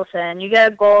from Wilson, you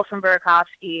get a goal from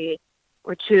Burakovsky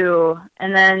or 2,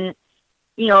 and then,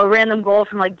 you know, a random goal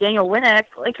from, like, Daniel Winnick,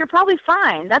 like, you're probably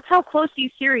fine. That's how close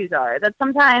these series are. That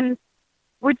sometimes,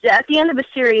 at the end of a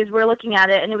series, we're looking at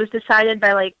it, and it was decided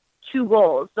by, like, 2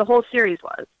 goals. The whole series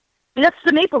was. I mean, that's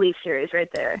the Maple Leaf series right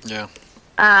there. Yeah.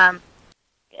 And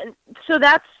so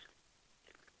that's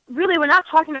really, we're not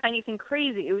talking about anything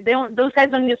crazy. Those guys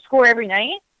don't need to score every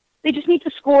night. They just need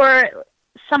to score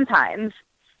sometimes.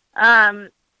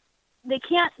 They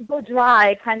can't go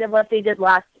dry, kind of like they did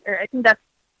last year. I think that's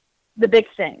the big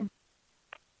thing.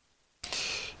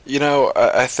 You know,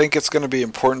 I think it's going to be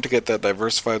important to get that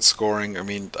diversified scoring. I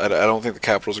mean, I don't think the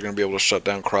Capitals are going to be able to shut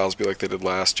down Crosby like they did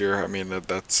last year. I mean,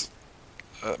 that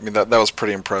was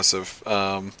pretty impressive.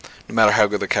 No matter how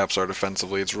good the Caps are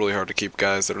defensively, it's really hard to keep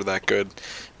guys that are that good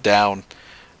down.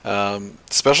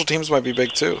 Special teams might be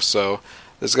big too, so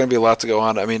there's going to be a lot to go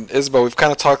on. I mean, Isabel, we've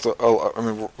kind of talked. I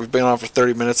mean, we've been on for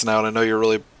 30 minutes now, and I know you're a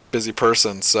really busy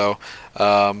person. So,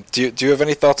 do you have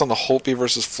any thoughts on the Holtby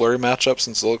versus Fleury matchup?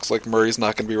 Since it looks like Murray's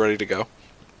not going to be ready to go.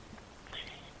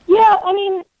 Yeah, I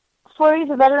mean, Fleury's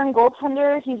a veteran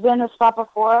goaltender. He's been in the spot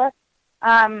before.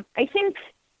 I think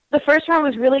the first round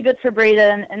was really good for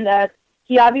Braden, in that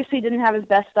he obviously didn't have his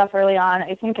best stuff early on.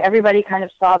 I think everybody kind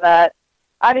of saw that.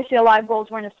 Obviously, a lot of goals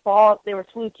weren't his fault. They were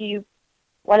fluky,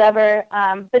 whatever.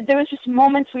 But there was just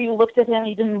moments where you looked at him,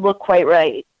 he didn't look quite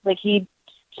right. Like, he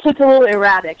just looked a little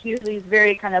erratic. Usually he's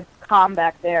very kind of calm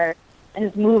back there, and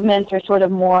his movements are sort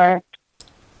of more,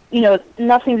 you know,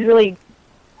 nothing's really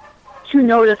too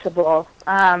noticeable.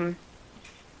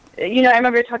 You know, I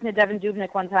remember talking to Devin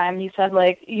Dubnyk one time, and he said,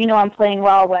 like, you know, I'm playing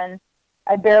well when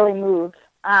I barely move.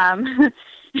 And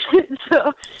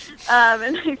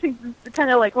I think it's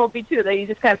kind of like Holtby, too, that he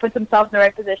just kind of puts himself in the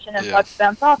right position and pucks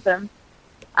bounce off him.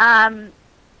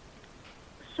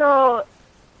 So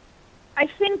I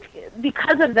think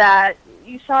because of that,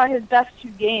 you saw his best 2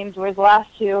 games, whereas the last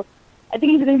 2, I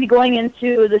think he's going to be going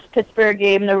into this Pittsburgh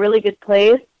game in a really good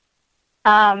place.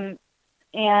 And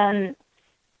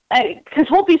because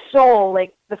Holtby stole,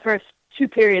 like, the first 2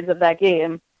 periods of that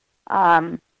game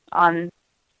on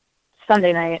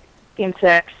Sunday night, Game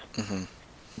 6. Mm-hmm.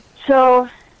 So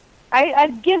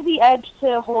I'd give the edge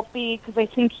to Holtby, because I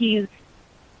think he's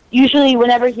usually,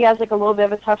 whenever he has, like, a little bit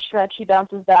of a tough stretch, he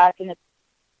bounces back, and it's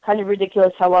kind of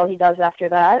ridiculous how well he does after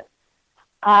that.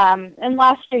 And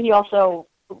last year he also,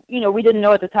 you know, we didn't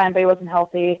know at the time, but he wasn't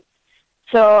healthy.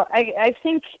 So I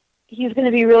think he's going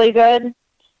to be really good.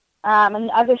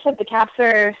 And as I said, the Caps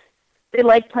they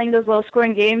like playing those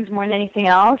low-scoring games more than anything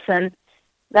else, and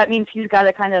that means he's got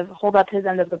to kind of hold up his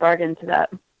end of the bargain to that.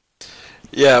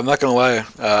 Yeah, I'm not going to lie.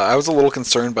 I was a little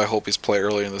concerned by Holtby's play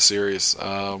early in the series.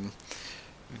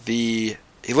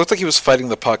 He looked like he was fighting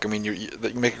the puck. I mean, you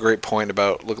make a great point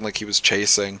about looking like he was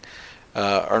chasing,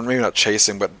 or maybe not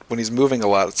chasing, but when he's moving a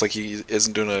lot, it's like he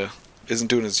isn't doing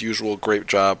his usual great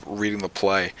job reading the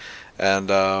play,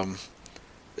 and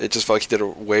it just felt like he did a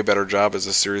way better job as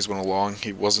the series went along.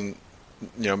 He wasn't,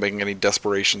 you know, making any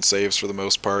desperation saves for the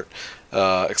most part,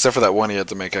 except for that one he had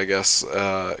to make, I guess,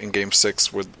 in Game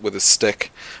 6 with his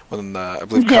stick when I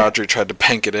believe Kadri tried to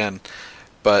bank it in,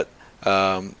 but.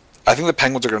 I think the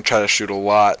Penguins are going to try to shoot a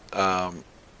lot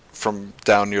from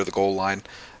down near the goal line.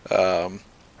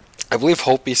 I believe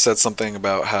Holtby said something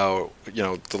about how, you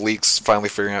know, the league's finally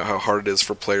figuring out how hard it is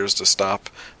for players to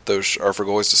stop those, or for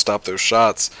goalies to stop those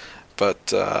shots.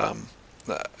 But I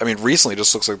mean, recently, it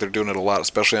just looks like they're doing it a lot,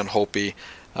 especially on Holtby.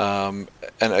 And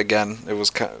again, it was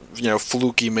kind of, you know,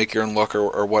 fluky, make your own luck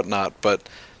or whatnot. But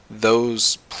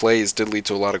those plays did lead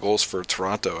to a lot of goals for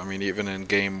Toronto. I mean, even in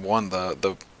Game 1,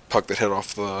 the puck that hit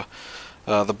off the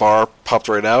the bar popped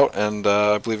right out, and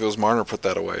I believe it was Marner put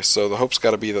that away. So the hope's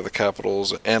got to be that the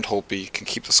Capitals and Holtby can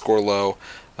keep the score low,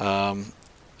 and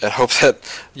hope that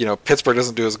Pittsburgh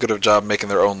doesn't do as good of a job making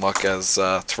their own luck as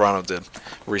Toronto did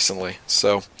recently.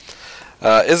 So,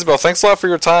 Isabel, thanks a lot for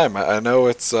your time. I know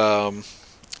it's a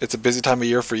busy time of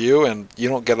year for you, and you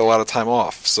don't get a lot of time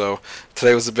off. So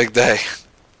today was a big day.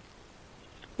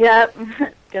 Yeah,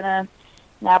 gonna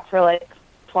nap for like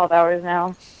 12 hours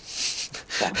now.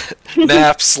 So.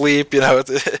 Nap, sleep,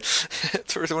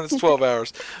 it's when it's 12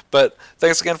 hours. But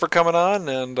thanks again for coming on,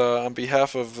 and on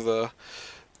behalf of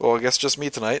I guess just me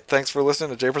tonight, thanks for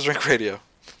listening to Japers Rink Radio.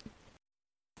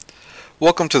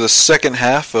 Welcome to the second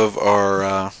half of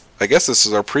our, I guess this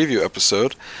is our preview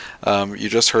episode. You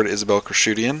just heard Isabel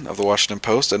Krashudian of the Washington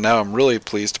Post, and now I'm really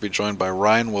pleased to be joined by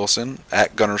Ryan Wilson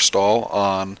at Gunner Stahl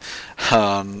on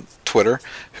Twitter,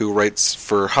 who writes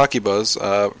for Hockey Buzz,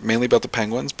 mainly about the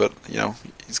Penguins, but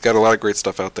he's got a lot of great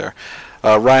stuff out there.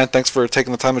 Ryan, thanks for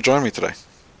taking the time to join me today.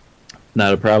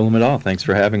 Not a problem at all. Thanks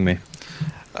for having me.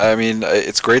 I mean,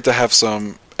 it's great to have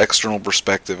some external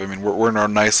perspective. I mean, we're in our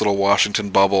nice little Washington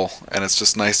bubble, and it's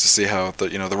just nice to see how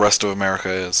the rest of America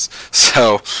is.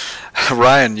 So,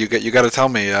 Ryan, you got to tell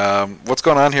me what's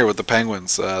going on here with the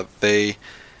Penguins. They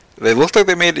looked like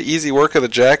they made easy work of the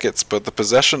Jackets, but the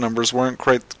possession numbers weren't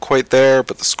quite there.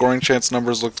 But the scoring chance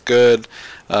numbers looked good.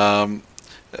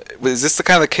 Is this the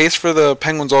kind of the case for the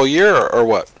Penguins all year, or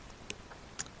what?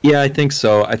 Yeah, I think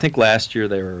so. I think last year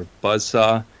they were a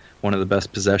buzzsaw, one of the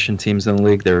best possession teams in the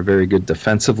league. They were very good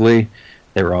defensively.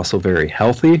 They were also very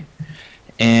healthy.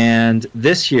 And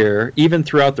this year, even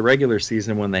throughout the regular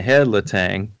season when they had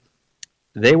Letang,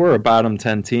 they were a bottom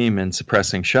 10 team in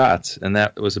suppressing shots, and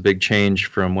that was a big change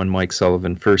from when Mike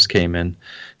Sullivan first came in.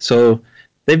 So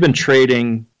they've been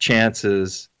trading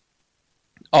chances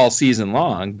all season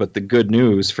long, but the good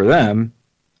news for them,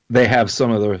 they have some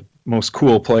of the most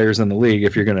cool players in the league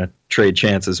if you're going to trade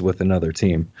chances with another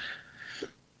team.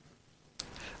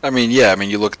 I mean,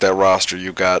 you look at that roster,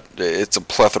 it's a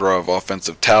plethora of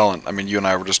offensive talent. I mean, you and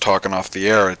I were just talking off the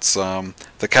air. It's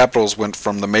the Capitals went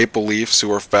from the Maple Leafs,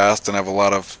 who are fast and have a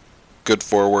lot of good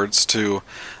forwards, to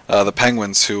the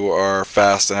Penguins, who are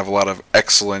fast and have a lot of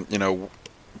excellent,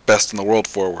 best in the world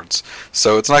forwards.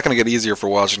 So it's not going to get easier for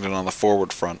Washington on the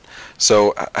forward front.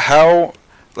 So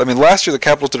last year the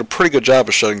Capitals did a pretty good job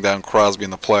of shutting down Crosby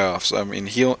in the playoffs. I mean,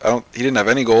 he didn't have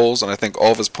any goals, and I think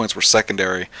all of his points were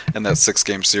secondary in that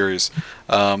 6-game series.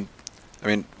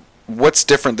 What's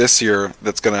different this year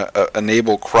that's going to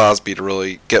enable Crosby to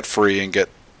really get free and get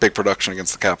big production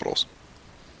against the Capitals?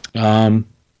 I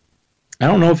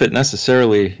don't know if it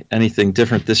necessarily anything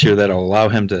different this year that'll allow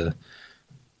him to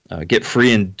get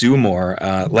free and do more.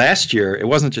 Last year, it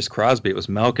wasn't just Crosby, it was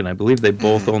Malkin. I believe they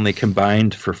both only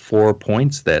combined for 4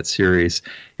 points that series.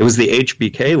 It was the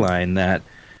HBK line that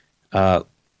I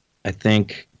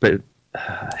think, but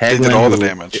Hagelin... They did all the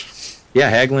damage. Yeah,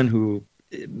 Hagelin, who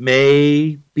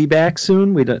may be back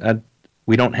soon. We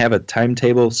don't have a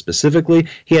timetable specifically.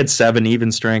 He had 7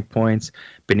 even strength points.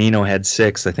 Bonino had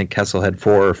 6. I think Kessel had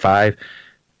 4 or 5.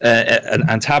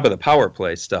 On top of the power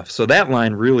play stuff. So that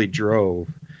line really drove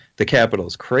the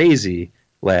Capitals crazy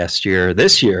last year.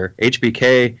 This year,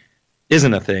 HBK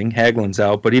isn't a thing. Hagelin's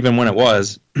out, but even when it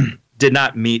was, did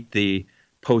not meet the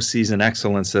postseason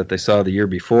excellence that they saw the year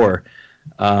before.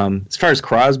 As far as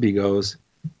Crosby goes,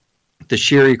 the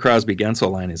Sheary, Crosby,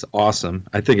 Gensel line is awesome.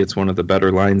 I think it's one of the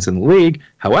better lines in the league.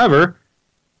 However,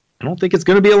 I don't think it's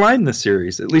going to be a line this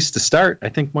series, at least to start. I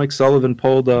think Mike Sullivan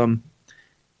pulled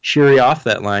Sheary off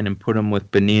that line and put him with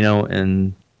Bonino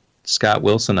and Scott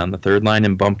Wilson on the third line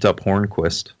and bumped up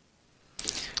Hornquist.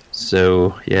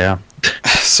 So, yeah.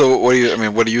 So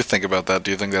what do you think about that?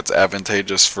 Do you think that's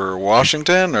advantageous for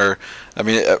Washington? Or,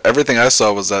 everything I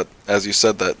saw was that, as you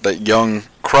said, that young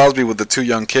Crosby with the 2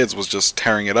 young kids was just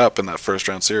tearing it up in that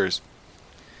first-round series.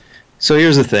 So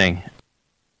here's the thing.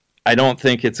 I don't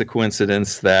think it's a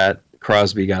coincidence that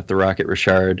Crosby got the Rocket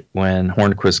Richard when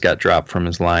Hornquist got dropped from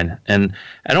his line. And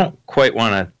I don't quite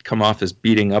want to come off as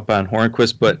beating up on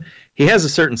Hornquist, but he has a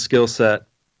certain skill set,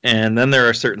 and then there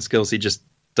are certain skills he just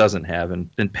doesn't have.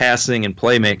 And passing and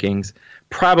playmaking's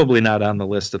probably not on the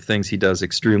list of things he does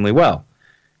extremely well.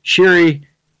 Sheary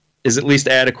is at least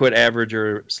adequate, average,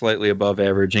 or slightly above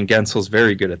average, and Gensel's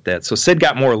very good at that. So Sid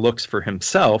got more looks for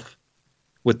himself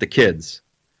with the kids.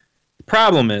 The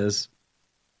problem is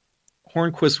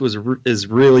Hornquist is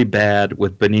really bad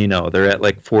with Bonino. They're at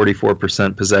like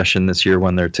 44% possession this year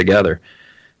when they're together.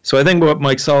 So I think what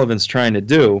Mike Sullivan's trying to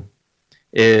do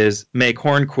is make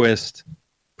Hornquist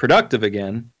productive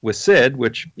again with Sid,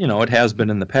 which, it has been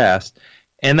in the past,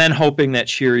 and then hoping that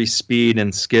Sheary's speed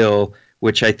and skill,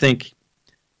 which I think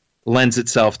lends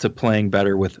itself to playing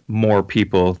better with more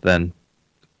people than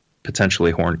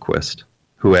potentially Hornquist,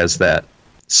 who has that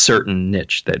certain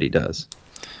niche that he does.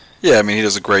 Yeah, I mean, he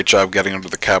does a great job getting under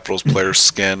the Capitals player's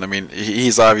skin. I mean,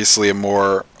 he's obviously a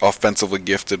more offensively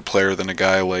gifted player than a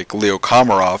guy like Leo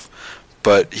Komarov,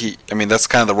 but that's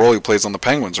kind of the role he plays on the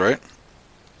Penguins, right?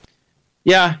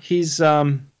 Yeah, he's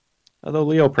although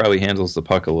Leo probably handles the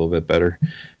puck a little bit better.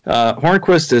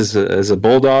 Hornquist is a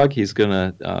bulldog. He's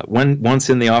gonna once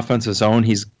in the offensive zone,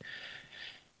 he's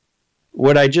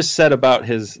what I just said about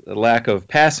his lack of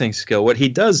passing skill. What he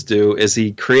does do is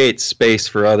he creates space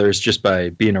for others just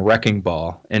by being a wrecking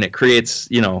ball, and it creates,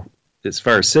 as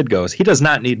far as Sid goes, he does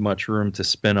not need much room to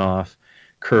spin off,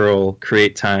 curl,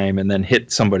 create time, and then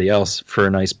hit somebody else for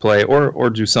a nice play or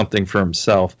do something for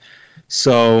himself.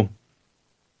 So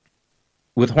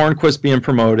with Hornquist being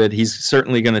promoted, he's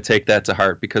certainly going to take that to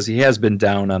heart because he has been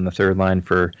down on the third line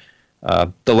for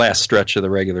the last stretch of the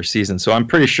regular season. So I'm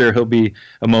pretty sure he'll be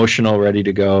emotional, ready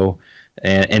to go,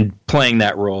 and playing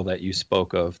that role that you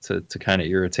spoke of to kind of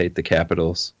irritate the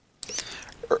Capitals.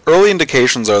 Early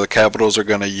indications are the Capitals are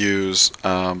going to use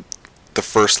the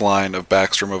first line of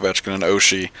Backstrom, Ovechkin, and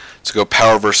Oshie to go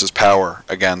power versus power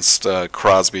against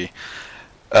Crosby.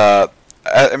 That's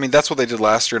what they did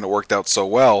last year, and it worked out so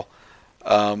well.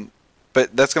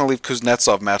 But that's going to leave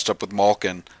Kuznetsov matched up with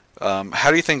Malkin.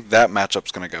 How do you think that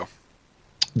matchup's going to go?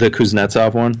 The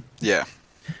Kuznetsov one? Yeah.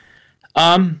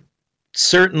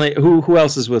 Certainly. Who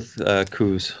else is with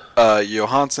Kuz?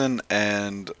 Johansson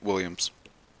and Williams.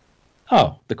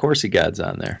 Oh, the Corsi God's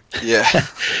on there. Yeah.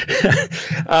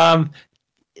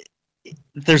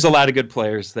 There's a lot of good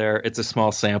players there. It's a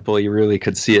small sample. You really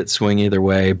could see it swing either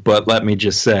way. But let me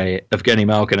just say, Evgeny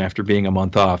Malkin, after being a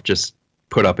month off, just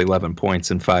put up 11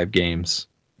 points in 5 games.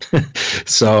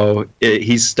 So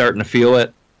he's starting to feel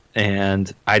it.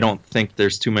 And I don't think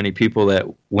there's too many people that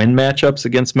win matchups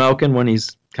against Malkin when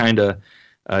he's kind of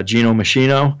Gino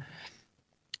Machino.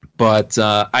 But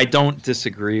I don't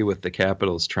disagree with the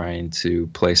Capitals trying to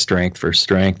play strength for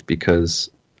strength because,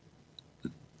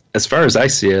 as far as I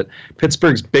see it,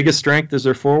 Pittsburgh's biggest strength is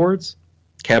their forwards.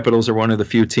 Capitals are one of the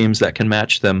few teams that can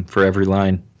match them for every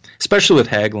line, especially with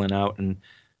Hagelin out and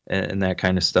that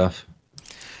kind of stuff.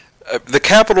 The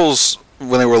Capitals,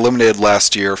 when they were eliminated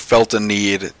last year, felt a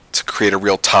need to create a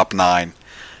real top 9.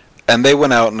 And they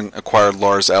went out and acquired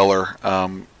Lars Eller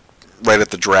right at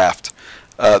the draft.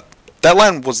 That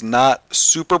line was not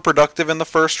super productive in the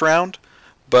first round,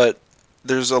 but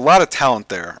there's a lot of talent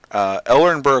there.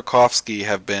 Eller and Burakovsky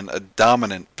have been a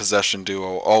dominant possession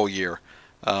duo all year,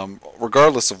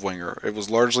 regardless of winger. It was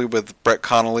largely with Brett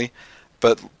Connolly,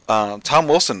 but Tom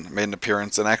Wilson made an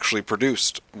appearance and actually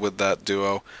produced with that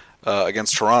duo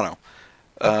against Toronto.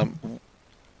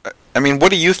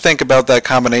 What do you think about that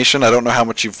combination? I don't know how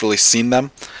much you've really seen them,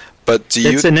 but do you...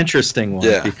 It's an interesting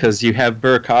one because you have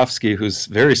Burakovsky, who's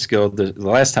very skilled. The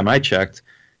last time I checked,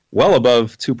 well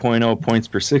above 2.0 points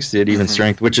per 60 at even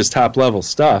strength, which is top-level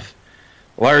stuff.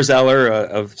 Lars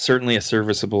Eller, certainly a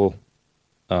serviceable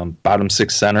bottom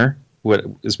 6 center, what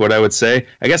I would say.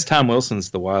 I guess Tom Wilson's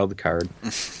the wild card.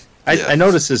 I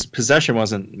noticed his possession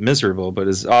wasn't miserable, but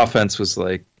his offense was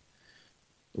like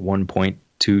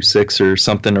 1.26 or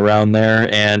something around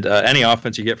there, and any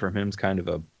offense you get from him is kind of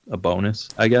a bonus,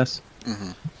 I guess.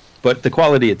 Mm-hmm. But the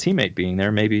quality of teammate being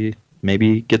there, maybe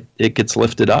it gets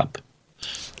lifted up.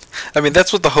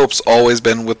 That's what the hope's always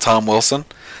been with Tom Wilson.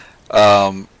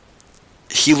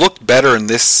 He looked better in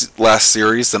this last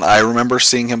series than I remember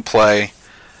seeing him play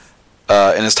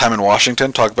in his time in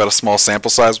Washington. Talk about a small sample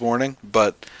size warning,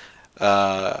 but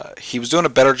he was doing a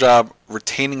better job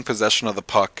retaining possession of the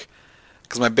puck.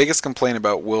 Because my biggest complaint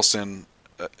about Wilson,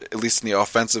 at least in the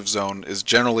offensive zone, is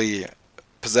generally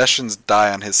possessions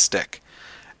die on his stick.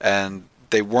 And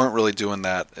they weren't really doing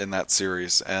that in that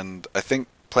series. And I think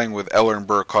playing with Eller and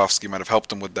Burakovsky might have helped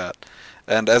him with that.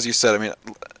 And as you said,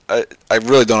 I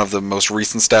really don't have the most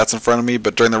recent stats in front of me,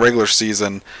 but during the regular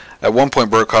season, at one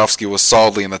point Burakovsky was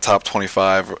solidly in the top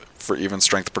 25 for even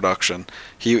strength production.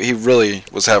 He really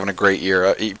was having a great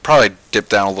year. He probably dipped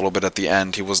down a little bit at the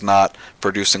end. He was not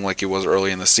producing like he was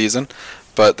early in the season,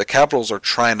 but the Capitals are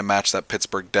trying to match that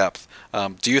Pittsburgh depth.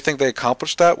 Do you think they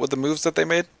accomplished that with the moves that they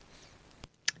made?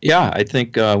 Yeah, I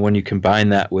think when you combine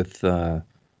that with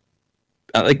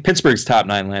like Pittsburgh's top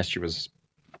 9 last year was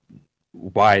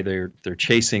why they're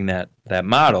chasing that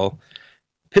model.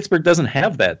 Pittsburgh doesn't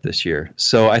have that this year.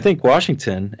 So I think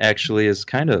Washington actually is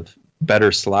kind of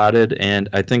better slotted, and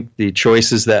I think the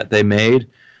choices that they made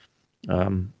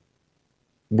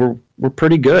were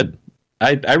pretty good.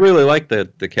 I really like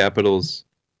the Capitals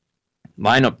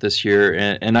lineup this year,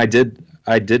 and I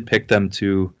did pick them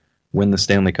to win the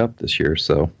Stanley Cup this year.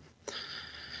 So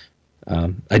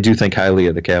I do think highly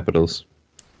of the Capitals.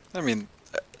 I mean,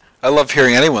 I love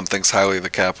hearing anyone thinks highly of the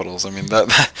Capitals. I mean,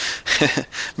 that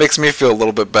makes me feel a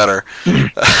little bit better.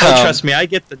 Trust me, I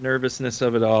get the nervousness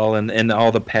of it all and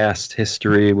all the past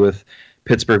history with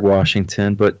Pittsburgh,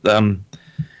 Washington, but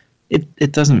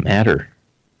it doesn't matter.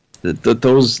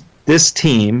 This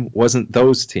team wasn't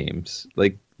those teams.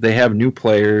 Like, they have new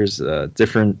players,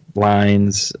 different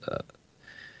lines.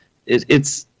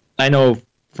 It's I know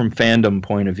from fandom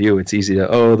point of view, it's easy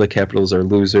to, the Capitals are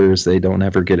losers. They don't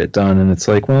ever get it done. And it's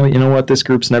like, well, you know what? This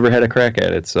group's never had a crack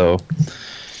at it. So,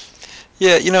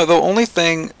 yeah, the only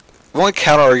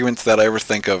counter argument to that I ever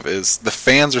think of is the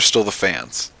fans are still the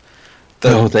fans.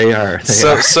 They are.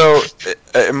 So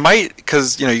it might,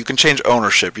 because you can change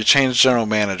ownership, you change general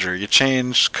manager, you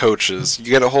change coaches, you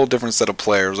get a whole different set of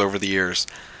players over the years.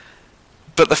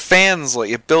 But the fans,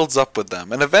 it builds up with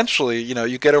them, and eventually,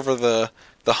 you get over the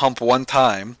hump one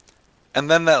time, and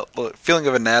then that feeling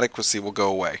of inadequacy will go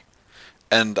away.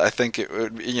 And I think it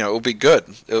will be good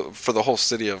for the whole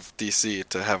city of DC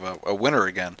to have a winner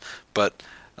again. But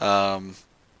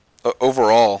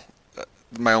overall,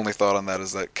 my only thought on that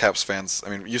is that Caps fans, I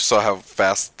mean, you saw how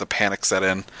fast the panic set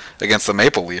in against the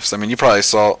Maple Leafs. I mean, you probably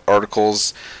saw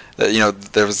articles that,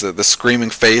 there was the screaming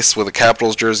face with a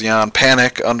Capitals jersey on,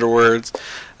 panic, underwords.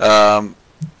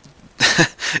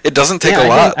 It doesn't take a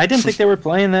lot. I didn't think they were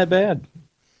playing that bad.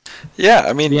 Yeah,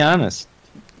 I mean, to be honest,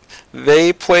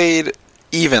 they played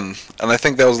even, and I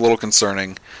think that was a little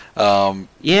concerning.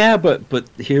 Yeah, but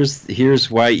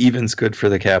here's why even's good for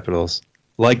the Capitals.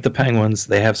 Like the Penguins,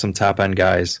 they have some top-end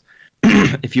guys.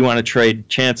 If you want to trade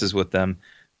chances with them,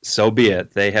 so be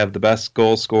it. They have the best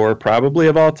goal scorer probably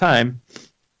of all time.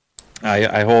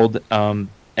 I hold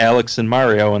Alex and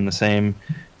Mario in the same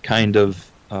kind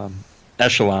of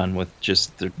echelon with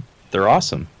just they're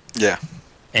awesome. Yeah.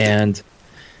 And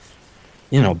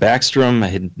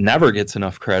Backstrom never gets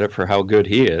enough credit for how good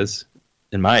he is,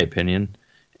 in my opinion.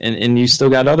 And you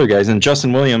still got other guys. And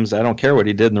Justin Williams, I don't care what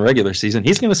he did in the regular season.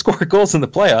 He's going to score goals in the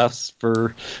playoffs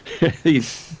for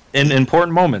in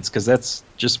important moments, because that's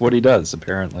just what he does,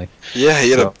 apparently. Yeah,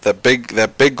 he had that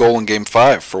big goal in Game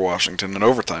 5 for Washington in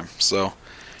overtime. So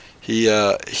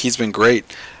he's been great.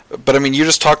 But, I mean, you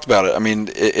just talked about it. I mean,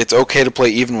 it's okay to play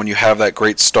even when you have that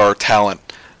great star talent.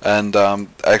 And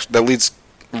that leads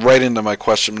right into my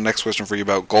next question for you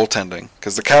about goaltending,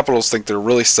 because the Capitals think they're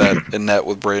really set in net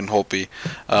with Braden Holtby.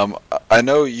 I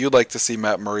know you'd like to see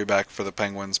Matt Murray back for the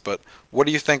Penguins, but what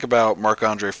do you think about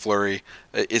Marc-Andre Fleury?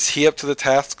 Is he up to the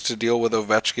task to deal with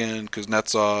Ovechkin,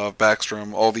 Kuznetsov,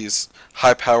 Backstrom, all these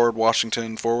high-powered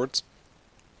Washington forwards?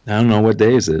 I don't know. What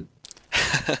day is it?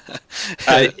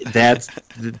 That's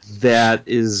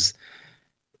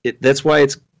why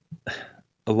it's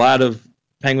a lot of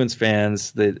Penguins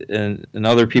fans and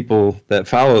other people that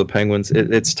follow the Penguins,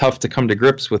 it's tough to come to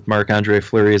grips with Marc-Andre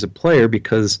Fleury as a player,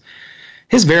 because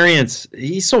his variance,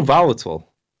 he's so volatile.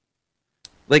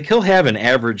 Like, he'll have an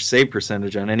average save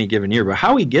percentage on any given year, but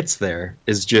how he gets there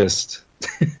is just,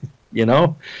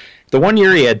 the one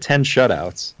year he had 10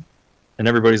 shutouts, and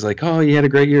everybody's like, oh, he had a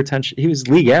great year. He was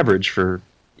league average for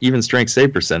even strength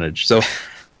save percentage. So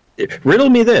riddle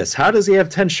me this. How does he have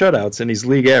 10 shutouts and he's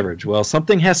league average? Well,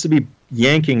 something has to be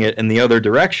yanking it in the other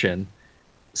direction.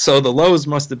 So the lows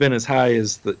must have been as high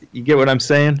as you get what I'm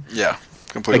saying? Yeah,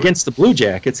 completely. Against the Blue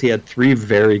Jackets, he had 3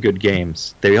 very good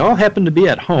games. They all happened to be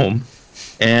at home,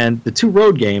 and the 2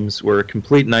 road games were a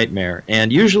complete nightmare.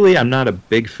 And usually I'm not a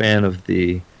big fan of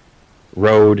the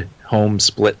road home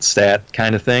split stat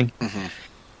kind of thing. Mm-hmm.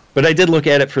 But I did look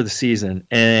at it for the season,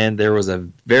 and there was a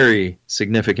very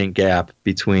significant gap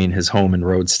between his home and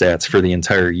road stats for the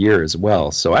entire year as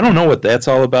well. So I don't know what that's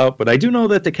all about, but I do know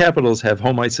that the Capitals have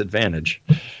home ice advantage.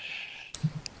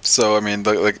 So, I mean,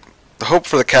 the hope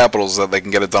for the Capitals is that they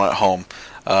can get it done at home.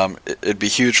 It'd be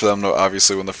huge for them to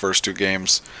obviously win the first 2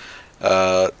 games.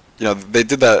 They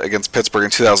did that against Pittsburgh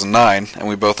in 2009, and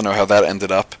we both know how that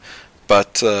ended up.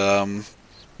 But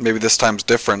maybe this time's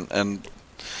different, and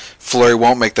Fleury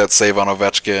won't make that save on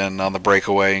Ovechkin on the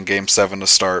breakaway in Game 7 to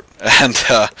start, and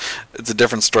it's a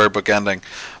different storybook ending.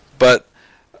 But,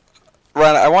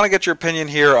 Ryan, I want to get your opinion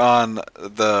here on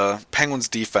the Penguins'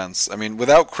 defense. I mean,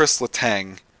 without Chris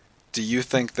Letang, do you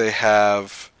think they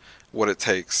have what it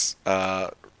takes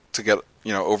to get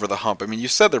over the hump? I mean, you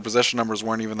said their possession numbers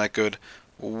weren't even that good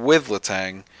with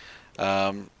Letang.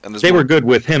 And they were good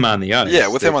with him on the ice. Yeah,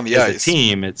 with him on the ice. As a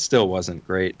team, it still wasn't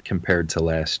great compared to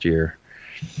last year.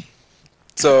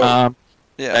 So,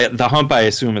 the hump, I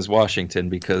assume, is Washington,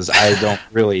 because I don't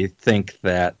really think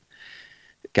that.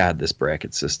 God, this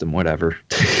bracket system, whatever.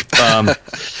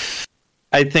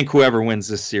 I think whoever wins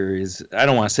this series, I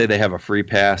don't want to say they have a free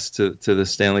pass to the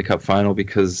Stanley Cup final,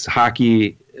 because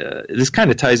hockey, this kind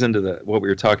of ties into what we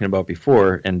were talking about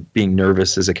before, and being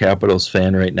nervous as a Capitals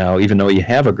fan right now, even though you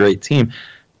have a great team.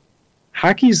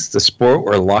 Hockey's the sport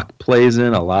where luck plays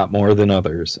in a lot more than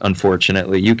others,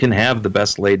 unfortunately. You can have the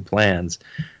best laid plans,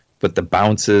 but the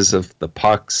bounces of the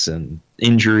pucks and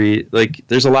injury, like,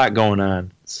 there's a lot going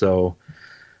on. So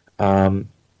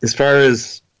as far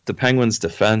as the Penguins'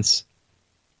 defense,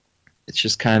 it's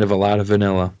just kind of a lot of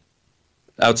vanilla.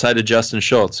 Outside of Justin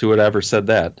Schultz, who would ever said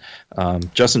that?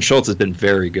 Justin Schultz has been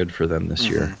very good for them this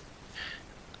year.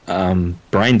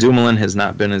 Brian Dumoulin has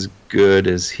not been as good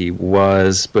as he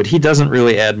was, but he doesn't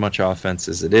really add much offense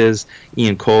as it is.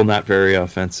 Ian Cole, not very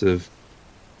offensive.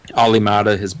 Ali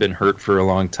Mata has been hurt for a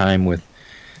long time with,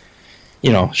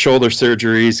 shoulder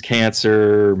surgeries,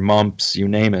 cancer, mumps, you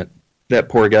name it. That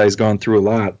poor guy's gone through a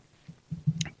lot.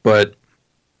 But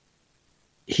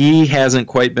he hasn't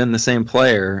quite been the same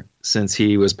player since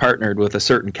he was partnered with a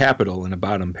certain Capital in a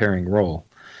bottom pairing role.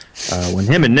 When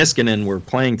him and Niskanen were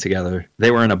playing together,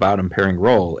 they were in a bottom pairing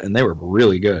role, and they were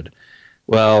really good.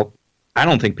 Well, I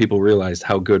don't think people realized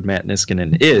how good Matt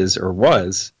Niskanen is or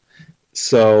was.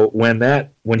 So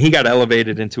when he got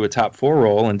elevated into a top 4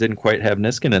 role and didn't quite have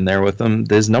Niskanen there with him,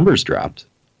 his numbers dropped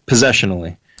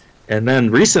possessionally. And then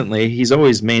recently, he's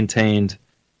always maintained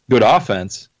good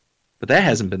offense, but that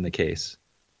hasn't been the case.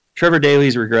 Trevor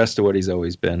Daley's regressed to what he's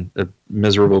always been, a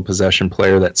miserable possession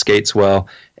player that skates well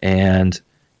and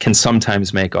can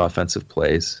sometimes make offensive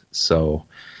plays. So,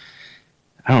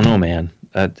 I don't know, man.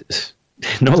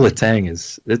 No Letang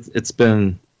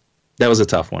that was a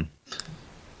tough one.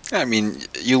 I mean,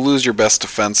 you lose your best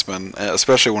defenseman,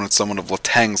 especially when it's someone of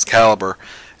Letang's caliber.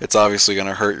 It's obviously going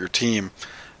to hurt your team.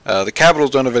 The Capitals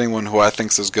don't have anyone who I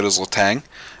think is as good as Letang,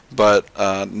 but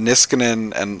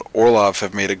Niskanen and Orlov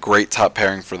have made a great top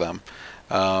pairing for them.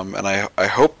 And I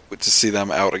hope to see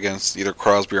them out against either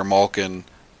Crosby or Malkin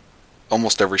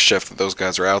almost every shift that those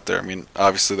guys are out there. I mean,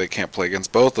 obviously they can't play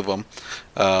against both of them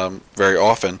very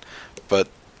often, but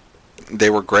they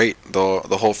were great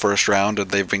the whole first round, and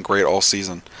they've been great all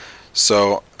season.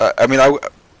 So, I'm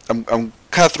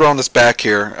kind of throwing this back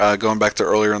here, going back to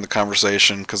earlier in the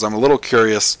conversation, because I'm a little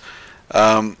curious.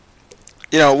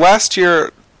 Last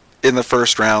year in the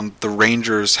first round, the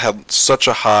Rangers had such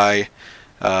a high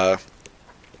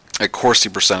Corsi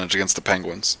percentage against the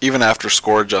Penguins. Even after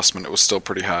score adjustment, it was still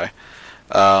pretty high.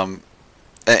 And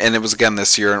it was again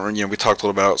this year, and we talked a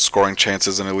little about scoring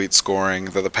chances and elite scoring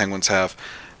that the Penguins have.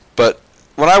 But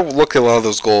when I look at a lot of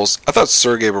those goals, I thought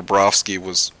Sergei Bobrovsky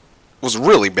was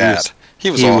really bad.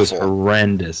 He was awful. He was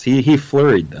horrendous. He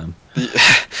flurried them.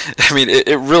 I mean,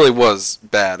 it really was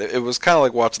bad. It was kind of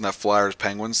like watching that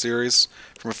Flyers-Penguins series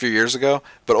from a few years ago,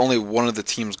 but only one of the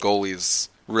team's goalies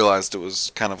realized it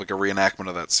was kind of like a reenactment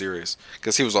of that series,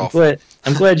 because he was awful.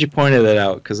 I'm glad you pointed that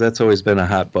out, because that's always been a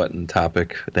hot button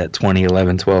topic, that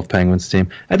 2011-12 Penguins team.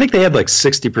 I think they had like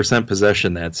 60%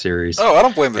 possession that series. Oh, I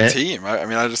don't blame the team.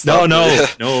 I just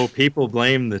no, people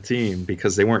blame the team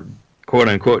because they weren't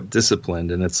quote-unquote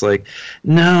disciplined, and it's like,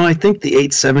 no, I think the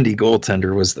 870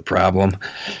 goaltender was the problem.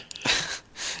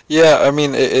 Yeah, I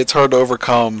mean, it's hard to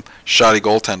overcome shoddy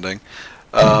goaltending.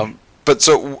 But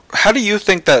so, how do you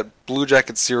think that Blue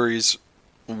Jackets series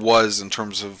was in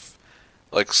terms of,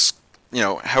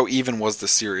 how even was the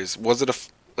series? Was it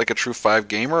a true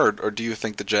 5-gamer, or do you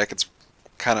think the Jackets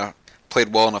kind of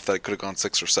played well enough that it could have gone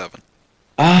 6 or 7?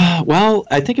 Well,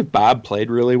 I think if Bob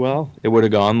played really well, it would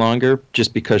have gone longer,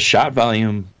 just because shot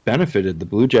volume benefited the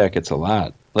Blue Jackets a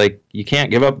lot. Like, you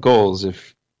can't give up goals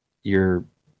if you're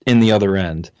in the other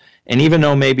end. And even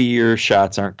though maybe your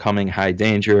shots aren't coming high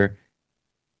danger,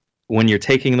 when you're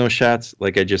taking those shots,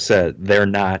 like I just said, they're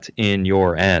not in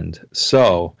your end.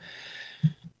 So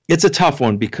it's a tough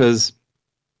one, because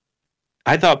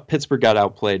I thought Pittsburgh got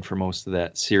outplayed for most of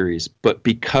that series. But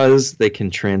because they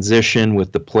can transition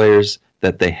with the players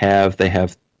that they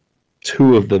have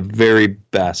two of the very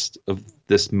best of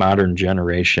this modern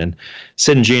generation.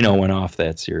 Sid and Gino went off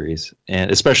that series,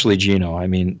 and especially Gino. I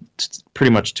mean,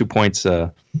 pretty much 2 points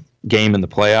a game in the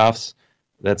playoffs.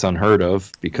 That's unheard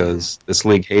of, because this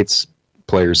league hates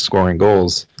players scoring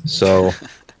goals. So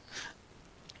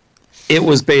it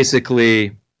was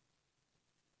basically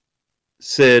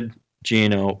Sid,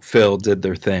 Gino, Phil did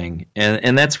their thing.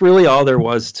 And that's really all there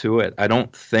was to it. I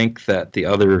don't think that the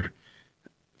other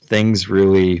things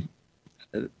really...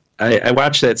 I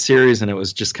watched that series, and it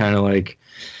was just kind of like,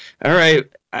 all right,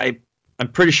 I'm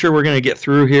pretty sure we're going to get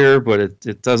through here, but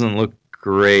it doesn't look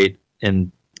great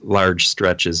in large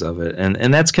stretches of it.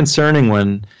 And that's concerning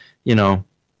when,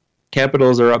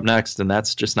 Capitals are up next, and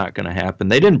that's just not going to happen.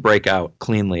 They didn't break out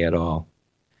cleanly at all.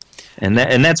 And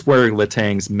that's where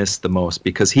Letang's missed the most,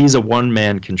 because he's a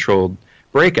one-man controlled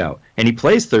breakout, and he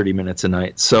plays 30 minutes a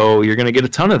night, so you're going to get a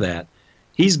ton of that.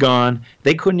 He's gone.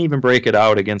 They couldn't even break it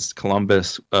out against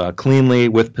Columbus cleanly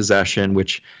with possession,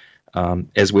 which,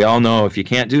 as we all know, if you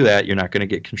can't do that, you're not going to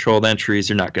get controlled entries.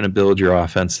 You're not going to build your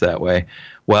offense that way.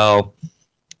 Well,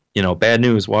 bad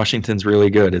news. Washington's really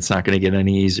good. It's not going to get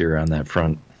any easier on that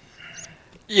front.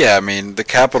 Yeah, I mean, the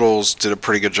Capitals did a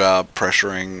pretty good job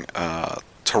pressuring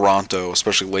Toronto,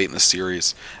 especially late in the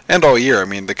series, and all year. I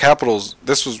mean, the Capitals,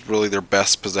 this was really their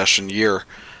best possession year.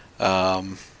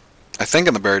 I think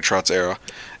in the Barry Trotz era,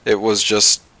 it was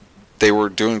just they were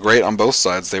doing great on both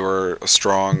sides. They were a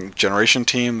strong generation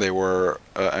team. They were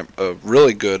a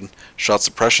really good shot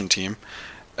suppression team.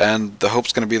 And the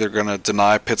hope's going to be they're going to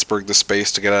deny Pittsburgh the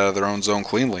space to get out of their own zone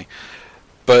cleanly.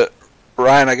 But,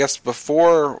 Ryan, I guess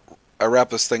before I wrap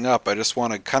this thing up, I just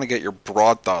want to kind of get your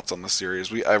broad thoughts on the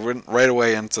series. I went right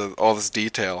away into all this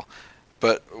detail.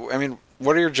 But, I mean,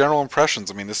 what are your general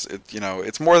impressions? I mean,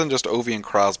 it's more than just Ovi and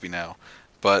Crosby now.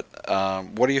 But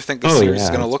what do you think the series is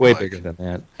going to look like? Way bigger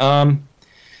than that.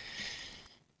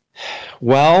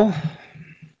 Well,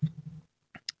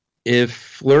 if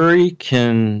Fleury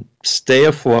can stay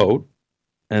afloat,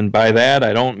 and by that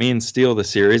I don't mean steal the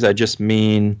series, I just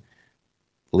mean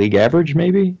league average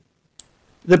maybe.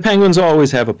 The Penguins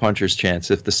always have a puncher's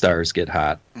chance if the Stars get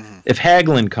hot. Mm-hmm. If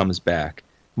Hagelin comes back,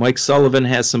 Mike Sullivan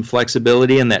has some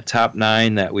flexibility in that top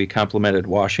 9 that we complimented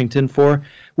Washington for,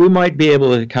 we might be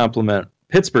able to compliment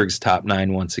Pittsburgh's top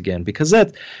 9 once again, because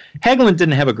Hagelin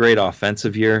didn't have a great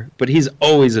offensive year, but he's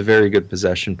always a very good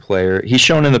possession player. He's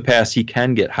shown in the past he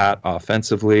can get hot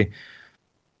offensively.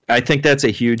 I think that's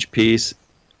a huge piece.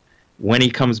 When he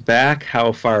comes back,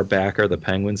 how far back are the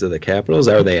Penguins of the Capitals?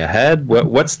 Are they ahead?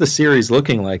 What's the series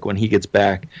looking like when he gets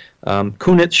back?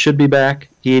 Kunitz should be back.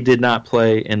 He did not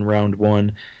play in round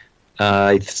 1.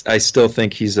 I still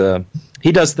think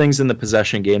he does things in the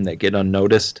possession game that get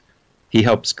unnoticed. He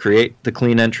helps create the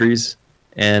clean entries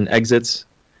and exits,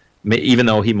 even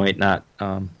though he might not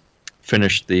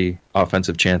finish the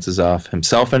offensive chances off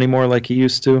himself anymore like he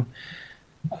used to.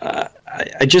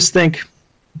 I just think,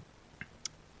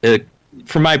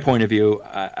 from my point of view,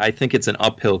 I think it's an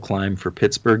uphill climb for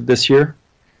Pittsburgh this year.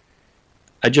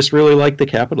 I just really like the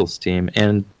Capitals team.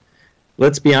 And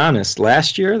let's be honest,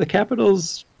 last year the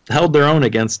Capitals held their own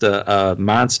against a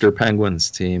monster Penguins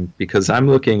team, because I'm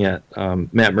looking at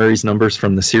Matt Murray's numbers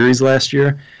from the series last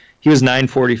year. He was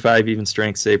 .945 even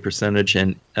strength save percentage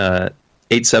and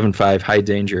 .875 high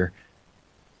danger.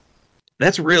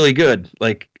 That's really good,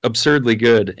 like absurdly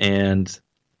good. And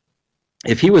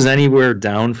if he was anywhere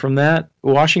down from that,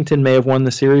 Washington may have won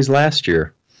the series last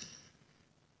year.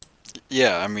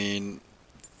 Yeah, I mean,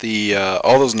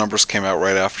 all those numbers came out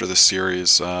right after the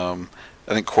series. I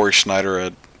think Corey Schneider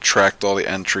had tracked all the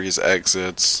entries,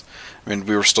 exits. I mean,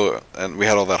 we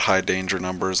had all that high danger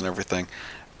numbers and everything.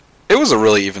 It was a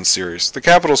really even series. The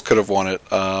Capitals could have won it.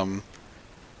 I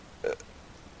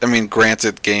mean,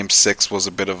 granted, Game 6 was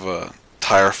a bit of a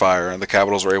tire fire, and the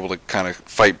Capitals were able to kind of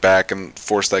fight back and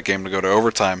force that game to go to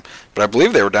overtime. But I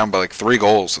believe they were down by like 3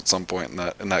 goals at some point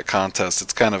in that contest.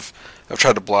 It's kind of, I've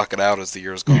tried to block it out as the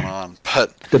year's gone on.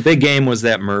 But the big game was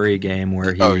that Murray game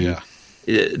where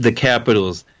the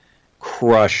Capitals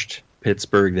crushed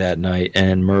Pittsburgh that night,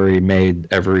 and Murray made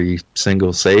every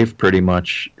single save pretty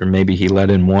much, or maybe he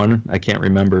let in one. I can't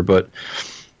remember, but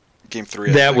Game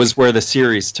 3. That was where the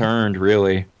series turned,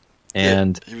 really.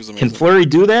 And he was can Fleury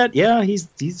do that? Yeah, he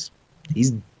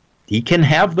can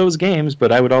have those games,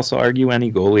 but I would also argue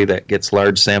any goalie that gets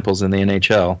large samples in the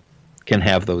NHL can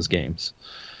have those games.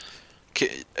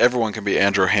 Everyone can be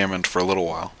Andrew Hammond for a little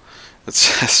while.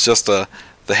 It's just the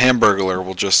Hamburglar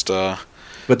will just.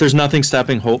 But there's nothing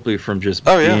stopping Holtby from just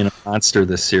being a monster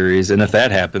this series, and if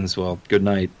that happens, well, good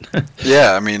night.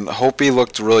 Yeah, I mean, Holtby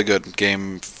looked really good in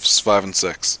Games 5 and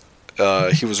 6.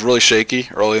 He was really shaky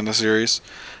early in the series.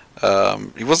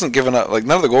 He wasn't giving up. Like,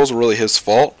 none of the goals were really his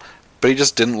fault, but he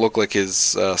just didn't look like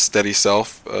his steady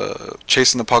self.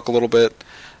 Chasing the puck a little bit,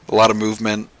 a lot of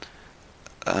movement.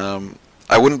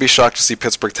 I wouldn't be shocked to see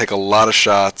Pittsburgh take a lot of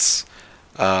shots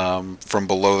from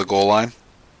below the goal line,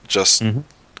 just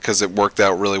because it worked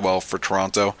out really well for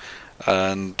Toronto.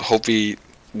 And Holtby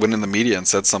went in the media and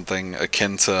said something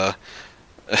akin to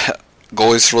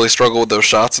goalies really struggle with those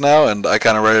shots now, and I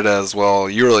kind of read it as, well,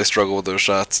 you really struggle with those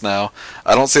shots now.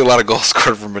 I don't see a lot of goals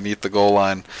scored from beneath the goal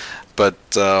line, but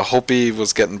Holtby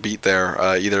was getting beat there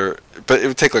but it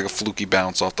would take like a fluky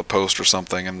bounce off the post or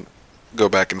something, and go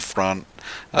back in front.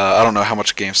 I don't know how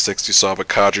much Game 6 you saw, but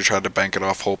Kadri tried to bank it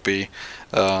off Holtby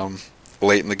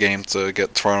late in the game to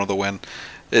get Toronto the win.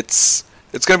 It's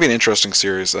going to be an interesting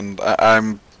series, and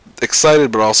I'm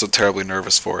excited but also terribly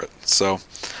nervous for it. So,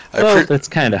 that's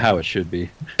kind of how it should be.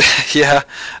 Yeah.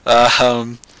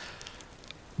 I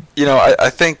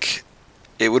think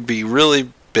it would be really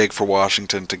big for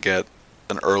Washington to get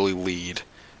an early lead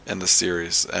in the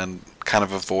series and kind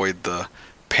of avoid the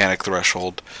panic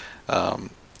threshold.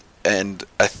 And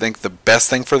I think the best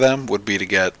thing for them would be to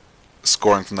get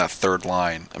scoring from that third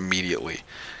line immediately.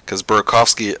 Because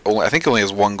Burakovsky, I think, only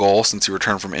has one goal since he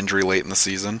returned from injury late in the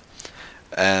season.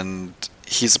 And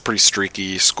he's a pretty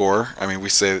streaky scorer. I mean, we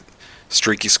say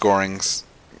streaky scorings,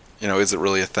 is it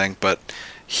really a thing? But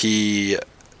he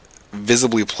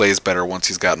visibly plays better once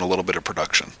he's gotten a little bit of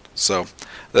production. So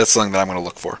that's something that I'm going to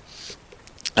look for.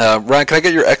 Ryan, can I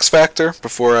get your X factor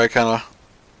before we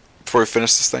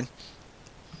finish this thing?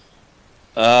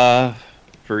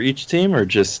 For each team, or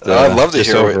just? I'd love to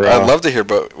hear. Overall? I'd love to hear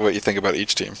about what you think about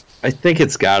each team. I think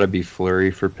it's got to be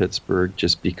Fleury for Pittsburgh,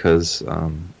 just because,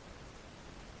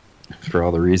 for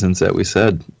all the reasons that we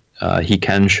said, he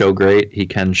can show great. He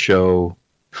can show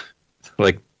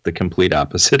like the complete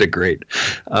opposite of great.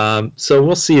 So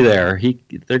we'll see there.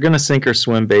 They're going to sink or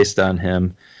swim based on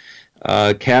him.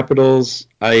 Capitals,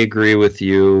 I agree with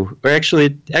you. Or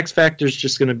actually, X factor is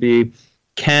just going to be,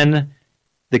 can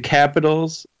the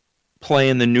Capitals play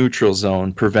in the neutral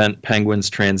zone, prevent Penguins'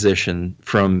 transition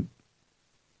from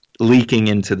leaking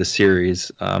into the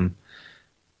series?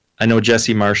 I know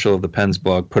Jesse Marshall of the Pens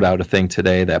blog put out a thing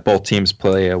today that both teams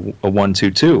play a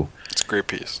 1-2-2. It's a great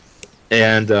piece.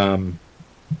 And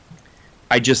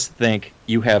I just think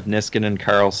you have Niskanen,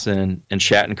 Carlson, and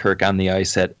Shattenkirk on the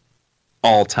ice at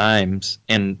all times,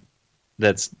 and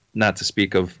that's not to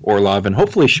speak of Orlov and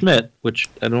hopefully Schmidt, which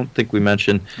I don't think we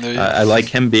mentioned. I like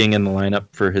him being in the lineup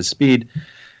for his speed.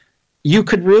 You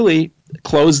could really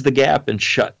close the gap and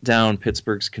shut down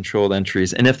Pittsburgh's controlled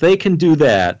entries. And if they can do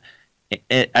that,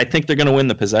 I think they're going to win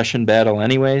the possession battle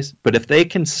anyways. But if they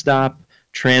can stop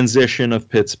transition of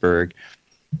Pittsburgh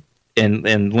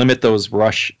and limit those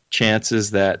rush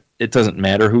chances that it doesn't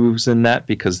matter who's in net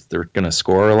because they're going to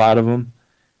score a lot of them,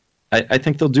 I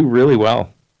think they'll do really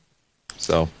well.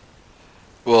 So,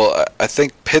 well, I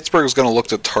think Pittsburgh is going to look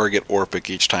to target Orpik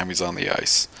each time he's on the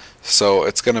ice. So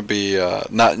it's going to be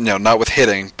not with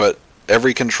hitting, but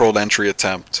every controlled entry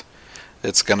attempt.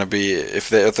 It's going to be if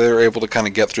they're able to kind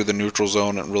of get through the neutral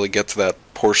zone and really get to that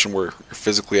portion where you're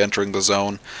physically entering the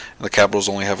zone, and the Capitals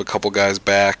only have a couple guys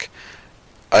back.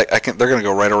 They're going to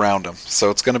go right around him. So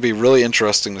it's going to be really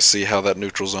interesting to see how that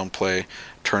neutral zone play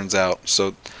turns out.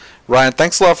 So, Ryan,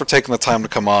 thanks a lot for taking the time to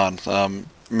come on.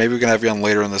 Maybe we can have you on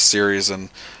later in this series and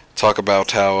talk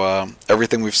about how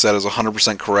everything we've said is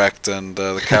 100% correct and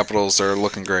the Capitals are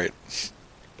looking great.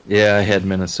 Yeah, I had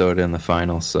Minnesota in the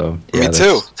final, so... Yeah, Me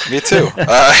too.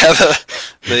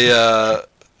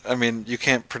 I mean, you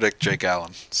can't predict Jake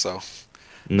Allen, so...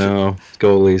 No,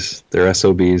 goalies, they're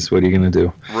SOBs. What are you going to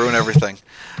do? Ruin everything.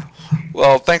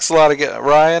 Well, thanks a lot again,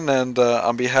 Ryan, and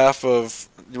on behalf of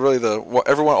really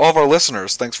all of our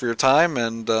listeners, thanks for your time,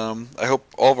 and I hope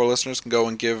all of our listeners can go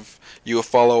and give you a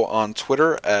follow on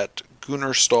Twitter at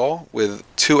Gunnar Stahl with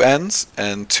 2 N's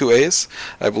and 2 A's.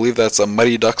 I believe that's a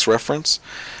Mighty Ducks reference.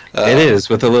 It is,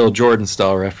 with a little Jordan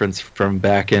Stahl reference from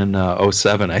back in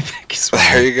 07, I think.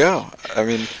 There you go. I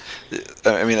mean,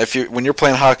 when you're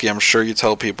playing hockey, I'm sure you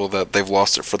tell people that they've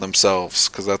lost it for themselves,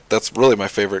 because that's really my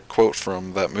favorite quote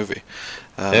from that movie.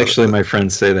 Actually, my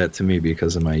friends say that to me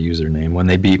because of my username when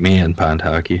they beat me in pond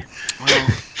hockey. Well,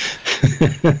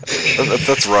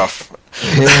 that's rough.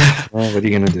 Yeah, well, what are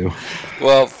you going to do?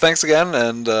 Well, thanks again,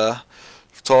 and to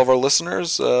all of our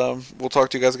listeners, we'll talk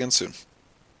to you guys again soon.